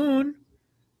it's the moon.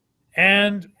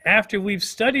 And after we've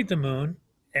studied the moon,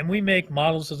 and we make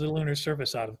models of the lunar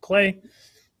surface out of clay,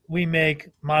 we make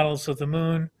models of the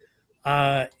moon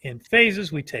in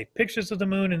phases, we take pictures of the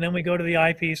moon, and then we go to the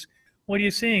eyepiece. What are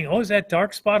you seeing? Oh, is that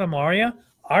dark spot of Maria?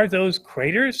 Are those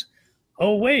craters?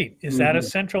 Oh, wait, is that a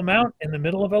central mount in the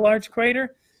middle of a large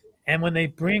crater? And when they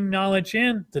bring knowledge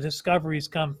in, the discoveries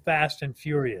come fast and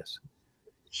furious.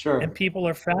 Sure. And people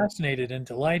are fascinated and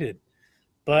delighted.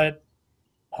 But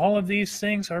all of these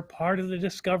things are part of the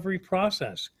discovery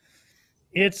process.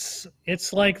 It's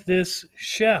like this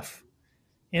chef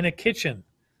in a kitchen.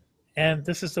 And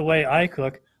this is the way I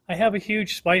cook. I have a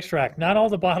huge spice rack. Not all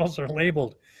the bottles are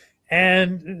labeled.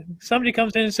 And somebody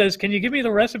comes in and says, can you give me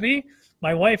the recipe?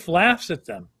 My wife laughs at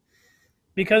them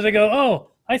because I go,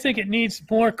 oh, I think it needs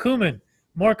more cumin,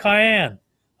 more cayenne.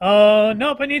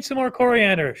 Nope, I need some more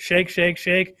coriander. Shake, shake,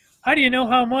 shake. How do you know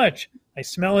how much? I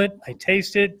smell it. I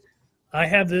taste it. I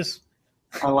have this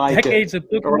decades of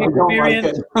cooking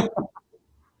experience.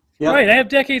 Yep. Right, I have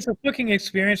decades of cooking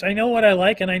experience. I know what I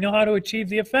like, and I know how to achieve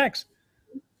the effects.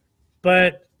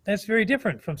 But that's very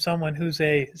different from someone who's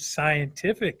a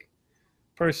scientific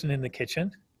person in the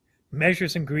kitchen,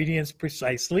 measures ingredients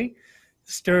precisely,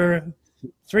 stir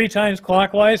 3 times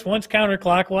clockwise, once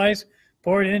counterclockwise,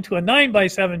 pour it into a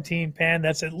 9x17 pan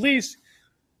that's at least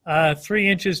 3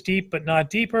 inches deep but not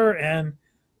deeper, and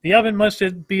the oven must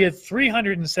be at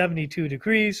 372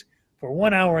 degrees for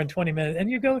 1 hour and 20 minutes. And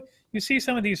you see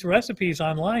some of these recipes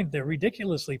online, they're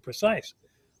ridiculously precise.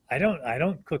 I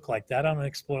don't cook like that. I don't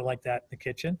explore like that in the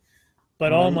kitchen.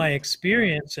 But all my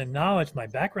experience and knowledge, my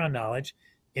background knowledge,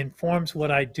 informs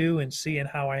what I do and see and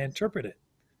how I interpret it.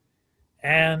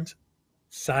 And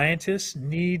scientists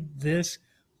need this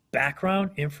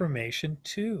background information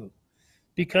too,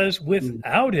 because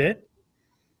without it,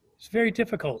 it's very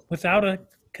difficult. Without a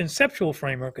conceptual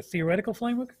framework, a theoretical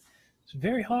framework, it's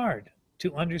very hard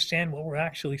to understand what we're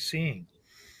actually seeing.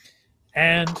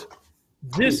 And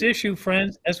this issue,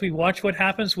 friends, as we watch what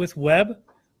happens with Webb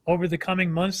over the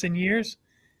coming months and years,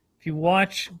 if you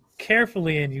watch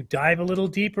carefully and you dive a little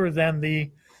deeper than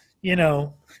the,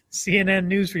 CNN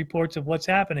news reports of what's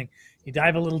happening, you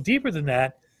dive a little deeper than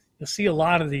that, you'll see a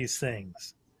lot of these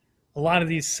things. A lot of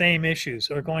these same issues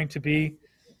are going to be,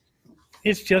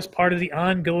 it's just part of the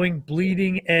ongoing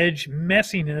bleeding edge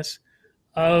messiness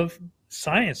of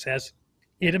science as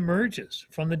it emerges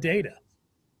from the data.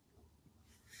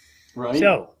 Right.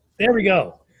 So there we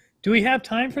go. Do we have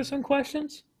time for some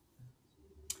questions?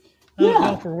 I don't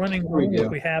know if we're running low, if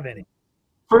we have any.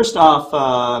 First off,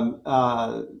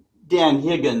 Dan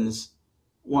Higgins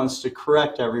wants to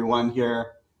correct everyone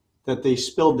here that they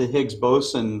spelled the Higgs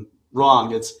boson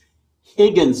wrong. It's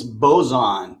Higgins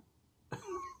boson.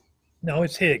 No,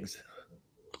 it's Higgs.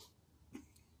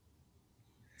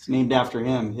 It's named after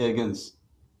him, Higgins.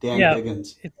 Dan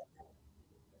Higgins.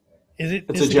 Is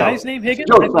it's the guy's name Higgins?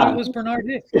 I thought it was Bernard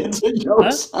Higgs. It's a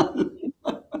joke, son.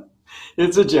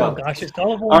 It's a joke. Oh, gosh. It's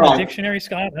all in the dictionary,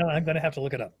 Scott? No, I'm going to have to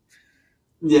look it up.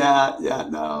 Yeah,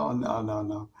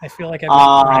 no. I feel like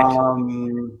I've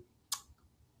been correct.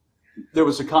 There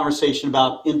was a conversation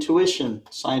about intuition,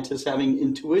 scientists having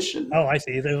intuition. Oh, I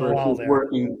see. They were all there.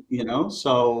 Working,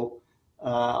 so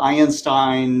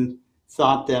Einstein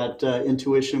thought that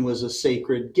intuition was a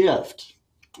sacred gift.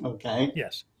 Okay.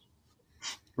 Yes.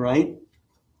 Right?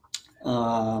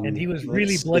 And he was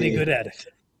really bloody good at it.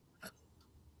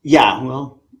 Yeah,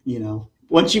 well,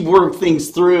 once you've worked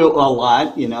things through a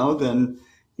lot, then,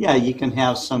 you can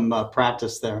have some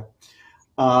practice there.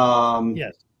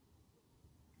 Yes.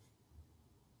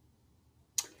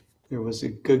 There was a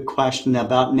good question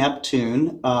about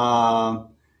Neptune,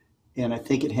 and I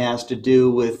think it has to do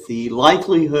with the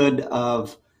likelihood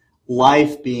of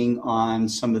life being on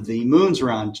some of the moons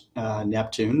around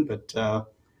Neptune, but I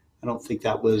don't think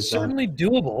that was... certainly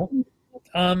doable.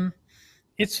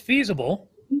 It's feasible.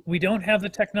 We don't have the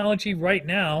technology right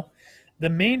now. The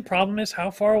main problem is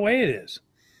how far away it is.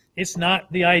 It's not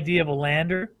the idea of a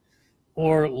lander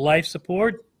or life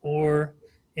support or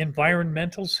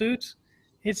environmental suits.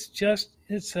 It's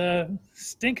a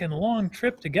stinking long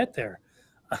trip to get there.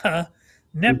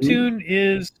 Hmm. Neptune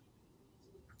is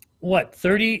what,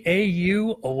 30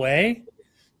 AU away,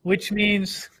 which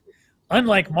means,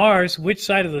 unlike Mars, which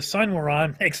side of the sun we're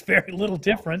on makes very little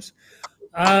difference.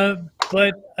 Uh,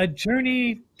 but a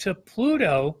journey to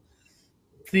Pluto,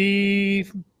 the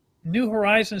New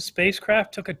Horizons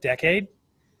spacecraft took a decade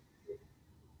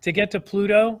to get to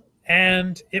Pluto,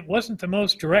 and it wasn't the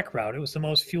most direct route. It was the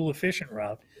most fuel efficient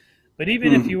route. But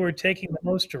even if you were taking the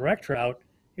most direct route,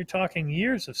 you're talking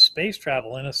years of space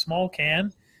travel in a small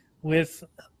can with,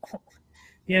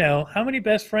 how many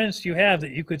best friends do you have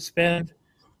that you could spend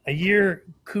a year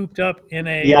cooped up in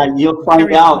a Yeah, you'll find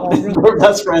very out small if room? they're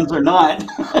best friends or not.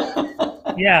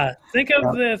 Yeah, think of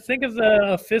Yeah.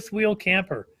 the fifth wheel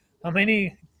camper. How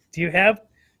many do you have?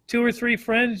 Two or three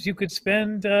friends you could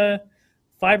spend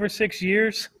 5 or 6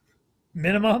 years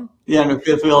minimum Yeah, in a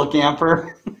fifth wheel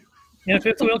camper. in a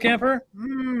fifth wheel camper.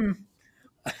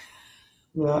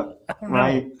 Yeah, I don't know.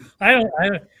 right. I don't.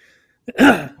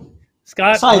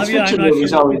 Scott, Science love you. I'm fiction not sure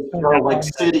movies if always you spend show that like long in a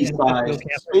fifth wheel city-sized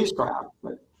camper. spacecraft,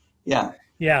 but yeah.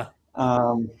 Yeah.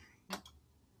 Um,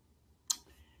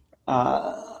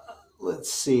 uh,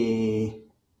 let's see.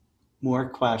 More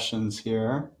questions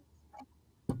here.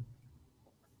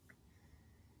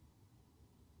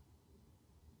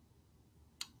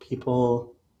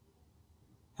 People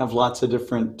have lots of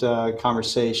different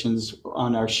conversations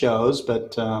on our shows,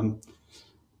 but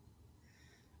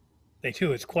They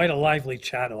do. It's quite a lively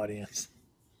chat audience.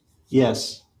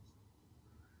 yes.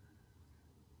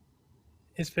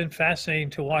 It's been fascinating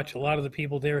to watch. A lot of the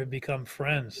people there have become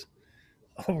friends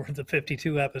over the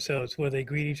 52 episodes where they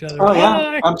greet each other. Oh yeah,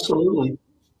 Hi! absolutely.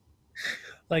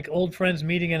 Like old friends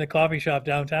meeting in a coffee shop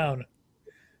downtown.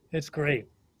 It's great.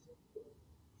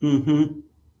 Hmm.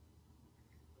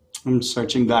 I'm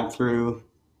searching back through.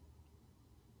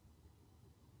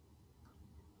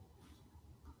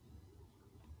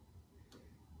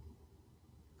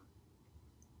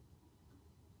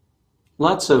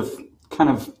 Lots of kind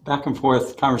of back and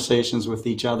forth conversations with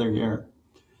each other here.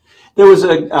 There was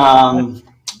a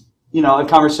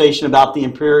conversation about the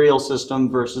imperial system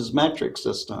versus metric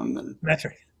system, and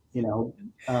Metric. you know,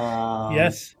 um,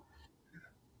 Yes.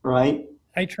 right?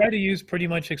 I try to use pretty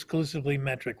much exclusively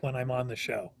metric when I'm on the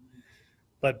show.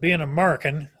 But being an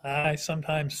American, I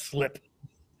sometimes slip.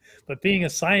 But being a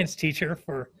science teacher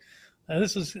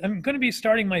I'm going to be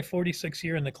starting my 46th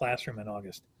year in the classroom in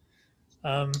August.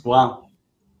 Um, Wow.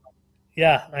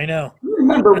 yeah, I know. I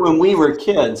remember when we were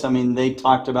kids. I mean, they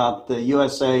talked about the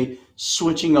USA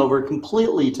switching over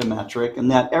completely to metric, and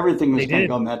that everything was They going to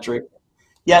did. go metric.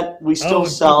 Yet we Oh, still and people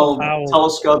sell howled.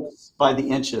 telescopes by the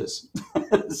inches.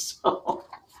 So,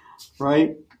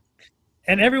 right?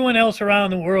 And everyone else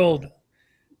around the world,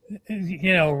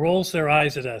 rolls their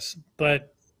eyes at us.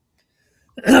 But,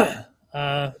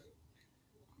 uh,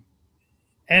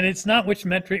 and it's not which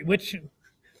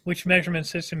measurement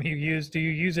system you use. Do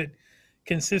you use it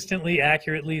consistently,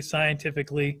 accurately,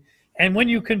 scientifically? And when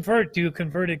you convert, do you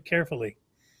convert it carefully?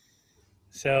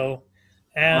 So,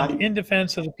 and Right. in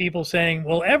defense of the people saying,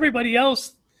 well, everybody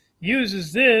else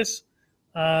uses this,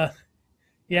 uh,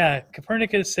 yeah,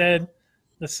 Copernicus said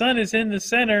the sun is in the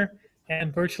center,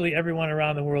 and virtually everyone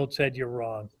around the world said you're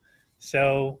wrong.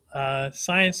 So,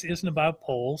 science isn't about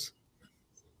poles.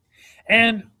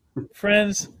 And,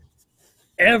 friends,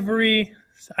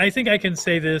 I think I can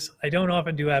say this, I don't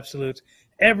often do absolutes.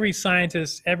 Every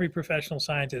scientist, every professional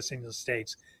scientist in the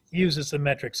States uses the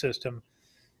metric system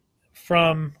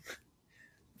from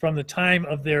the time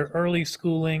of their early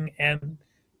schooling, and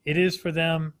it is for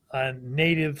them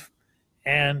native,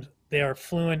 and they are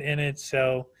fluent in it.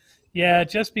 So, yeah,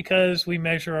 just because we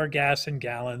measure our gas in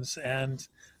gallons, and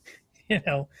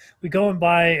we go and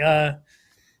buy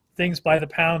things by the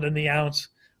pound and the ounce,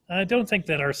 don't think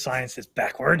that our science is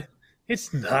backward.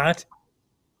 It's not.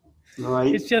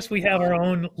 Right. It's just we have our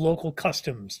own local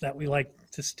customs that we like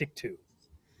to stick to.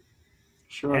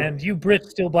 Sure. And you Brits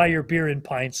still buy your beer in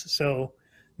pints, so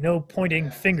no pointing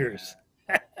fingers.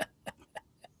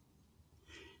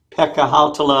 Pekka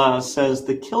Hautala says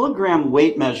the kilogram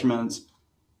weight measurement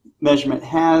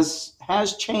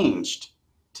has changed.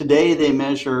 Today they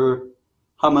measure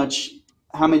how much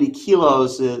how many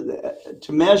kilos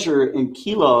to measure in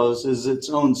kilos is its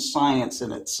own science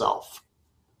in itself.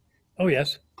 Oh,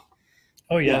 yes.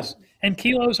 Oh, Yeah. yes. And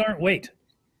kilos aren't weight.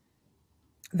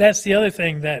 That's the other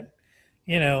thing that,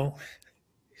 you know,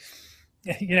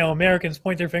 Americans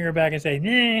point their finger back and say,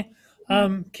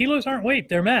 nah, kilos aren't weight,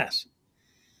 they're mass.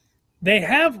 They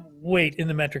have weight in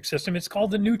the metric system. It's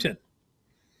called the Newton.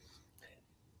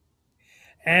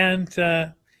 And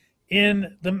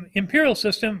in the imperial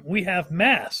system, we have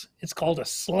mass. It's called a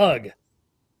slug.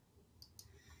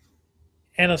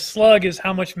 And a slug is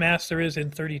how much mass there is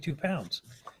in 32 pounds.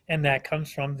 And that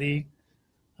comes from the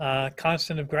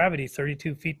constant of gravity,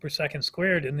 32 feet per second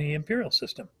squared in the imperial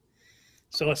system.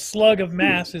 So a slug of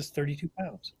mass is 32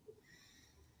 pounds.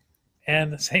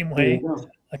 And the same way,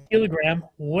 a kilogram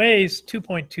weighs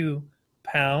 2.2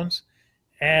 pounds,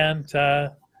 and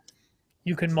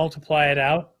you can multiply it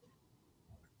out.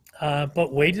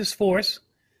 But weight is force.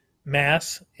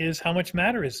 Mass is how much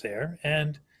matter is there.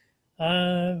 And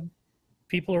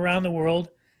people around the world,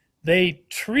 they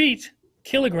treat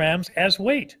kilograms as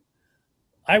weight.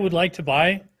 I would like to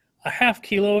buy a half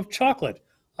kilo of chocolate.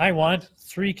 I want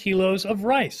 3 kilos of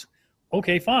rice.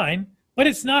 Okay, fine. But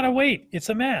it's not a weight, it's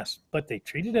a mass. But they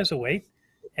treat it as a weight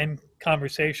and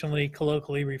conversationally,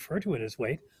 colloquially refer to it as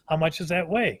weight. How much does that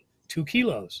weigh? 2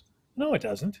 kilos. No, it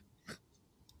doesn't.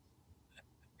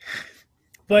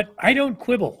 But I don't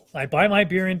quibble. I buy my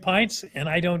beer in pints, and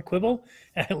I don't quibble.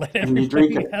 And I let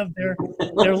everybody have their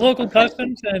local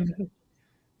customs. And,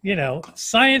 you know,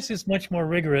 science is much more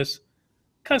rigorous.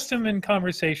 Custom and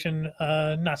conversation,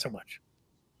 not so much.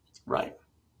 Right.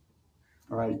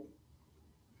 All right.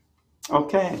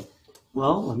 Okay.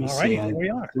 Well, let me see. Here we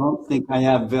are. I don't think I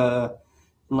have,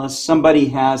 unless somebody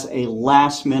has a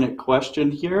last minute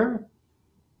question here,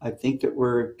 I think that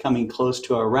we're coming close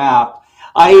to a wrap.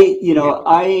 I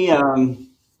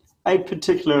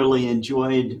particularly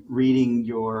enjoyed reading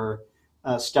your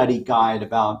study guide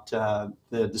about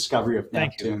the discovery of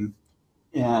Neptune.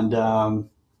 And,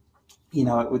 you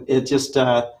know, it just,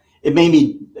 it made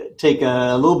me take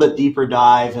a little bit deeper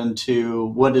dive into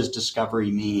what does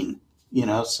discovery mean, you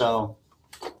know, so.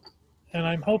 And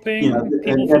I'm hoping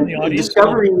people from the audience,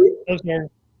 those are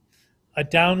a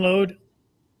download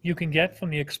you can get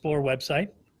from the Explore website.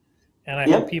 And I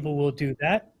hope people will do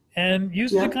that and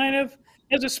use it kind of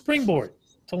as a springboard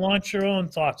to launch your own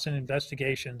thoughts and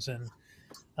investigations, and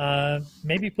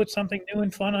maybe put something new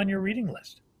and fun on your reading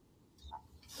list.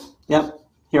 Yep.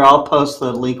 Here, I'll post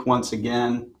the link once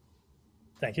again.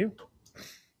 Thank you.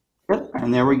 Yep.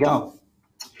 And there we go.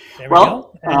 There we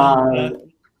go.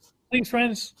 And, please,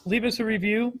 friends, leave us a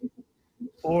review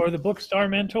for the book Star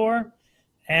Mentor,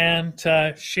 and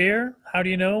share How Do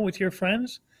You Know with your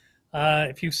friends.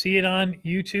 If you see it on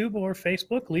YouTube or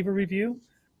Facebook, leave a review,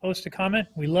 post a comment.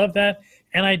 We love that.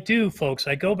 And I do, folks.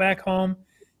 I go back home,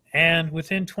 and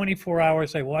within 24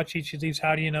 hours, I watch each of these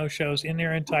How Do You Know shows in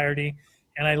their entirety,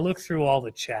 and I look through all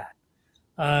the chat.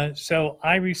 So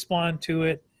I respond to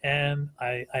it, and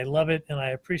I love it, and I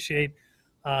appreciate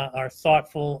our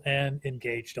thoughtful and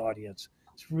engaged audience.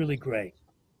 It's really great.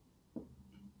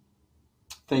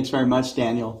 Thanks very much,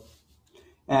 Daniel.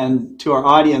 And to our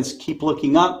audience, keep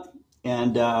looking up.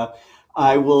 And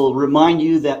I will remind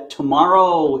you that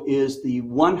tomorrow is the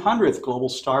 100th Global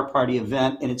Star Party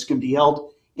event, and it's going to be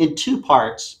held in 2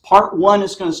 parts. Part 1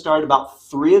 is going to start about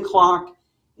 3 o'clock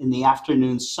in the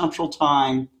afternoon Central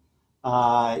Time.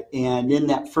 And in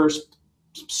that first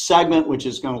segment, which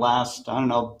is going to last, I don't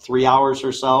know, 3 hours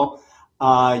or so,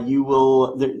 you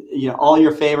will, all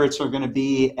your favorites are going to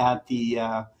be at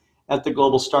the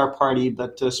Global Star Party,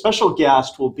 but a special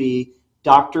guest will be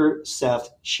Dr.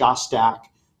 Seth Shostak,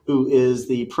 who is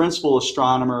the principal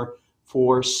astronomer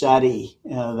for SETI.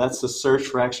 That's the Search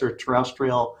for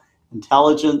Extraterrestrial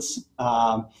Intelligence.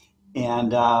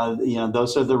 And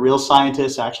those are the real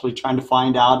scientists actually trying to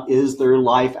find out, is there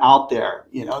life out there?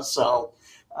 So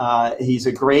he's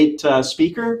a great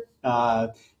speaker,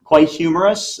 quite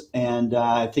humorous, and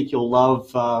I think you'll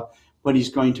love what he's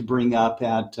going to bring up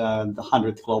at the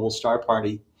 100th Global Star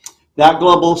Party. That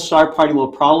Global Star Party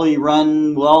will probably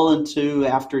run well into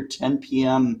after 10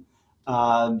 p.m.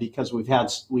 Because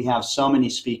we have so many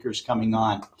speakers coming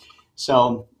on.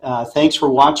 So thanks for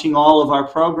watching all of our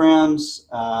programs,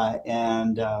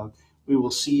 and we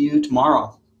will see you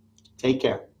tomorrow. Take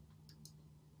care.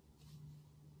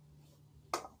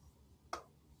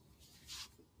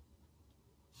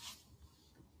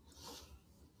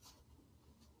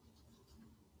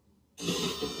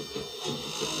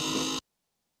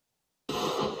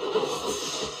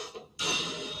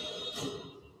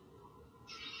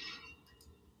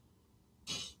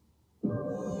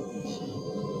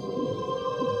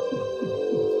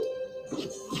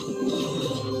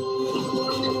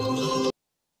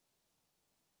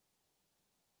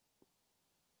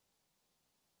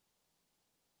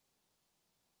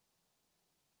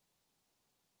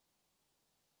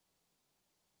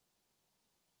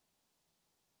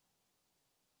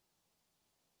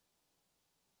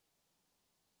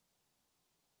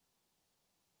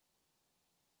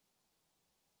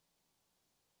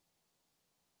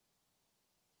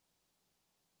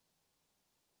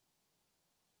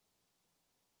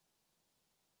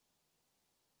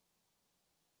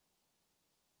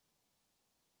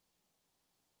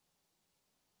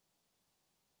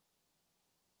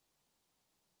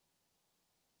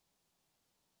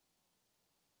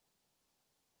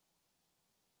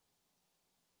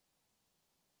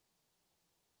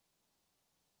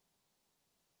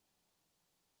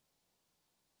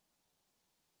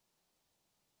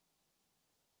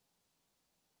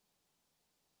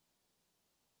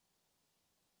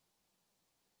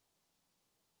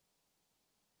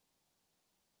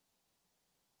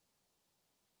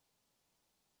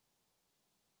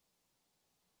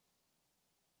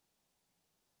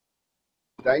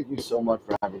 Thank you so much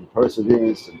for having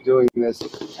perseverance and doing this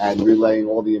and relaying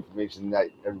all the information that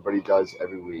everybody does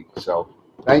every week. So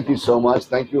thank you so much.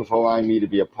 Thank you for allowing me to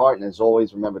be a part. And as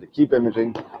always, remember to keep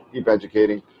imaging, keep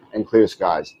educating, and clear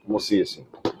skies. And we'll see you soon.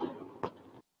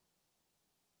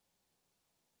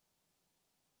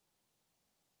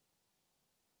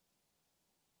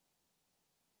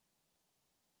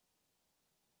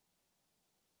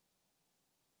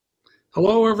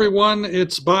 Hello, everyone.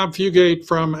 It's Bob Fugate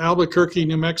from Albuquerque,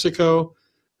 New Mexico.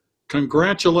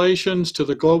 Congratulations to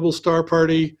the Global Star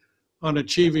Party on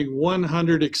achieving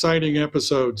 100 exciting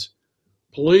episodes.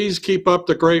 Please keep up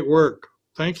the great work.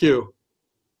 Thank you.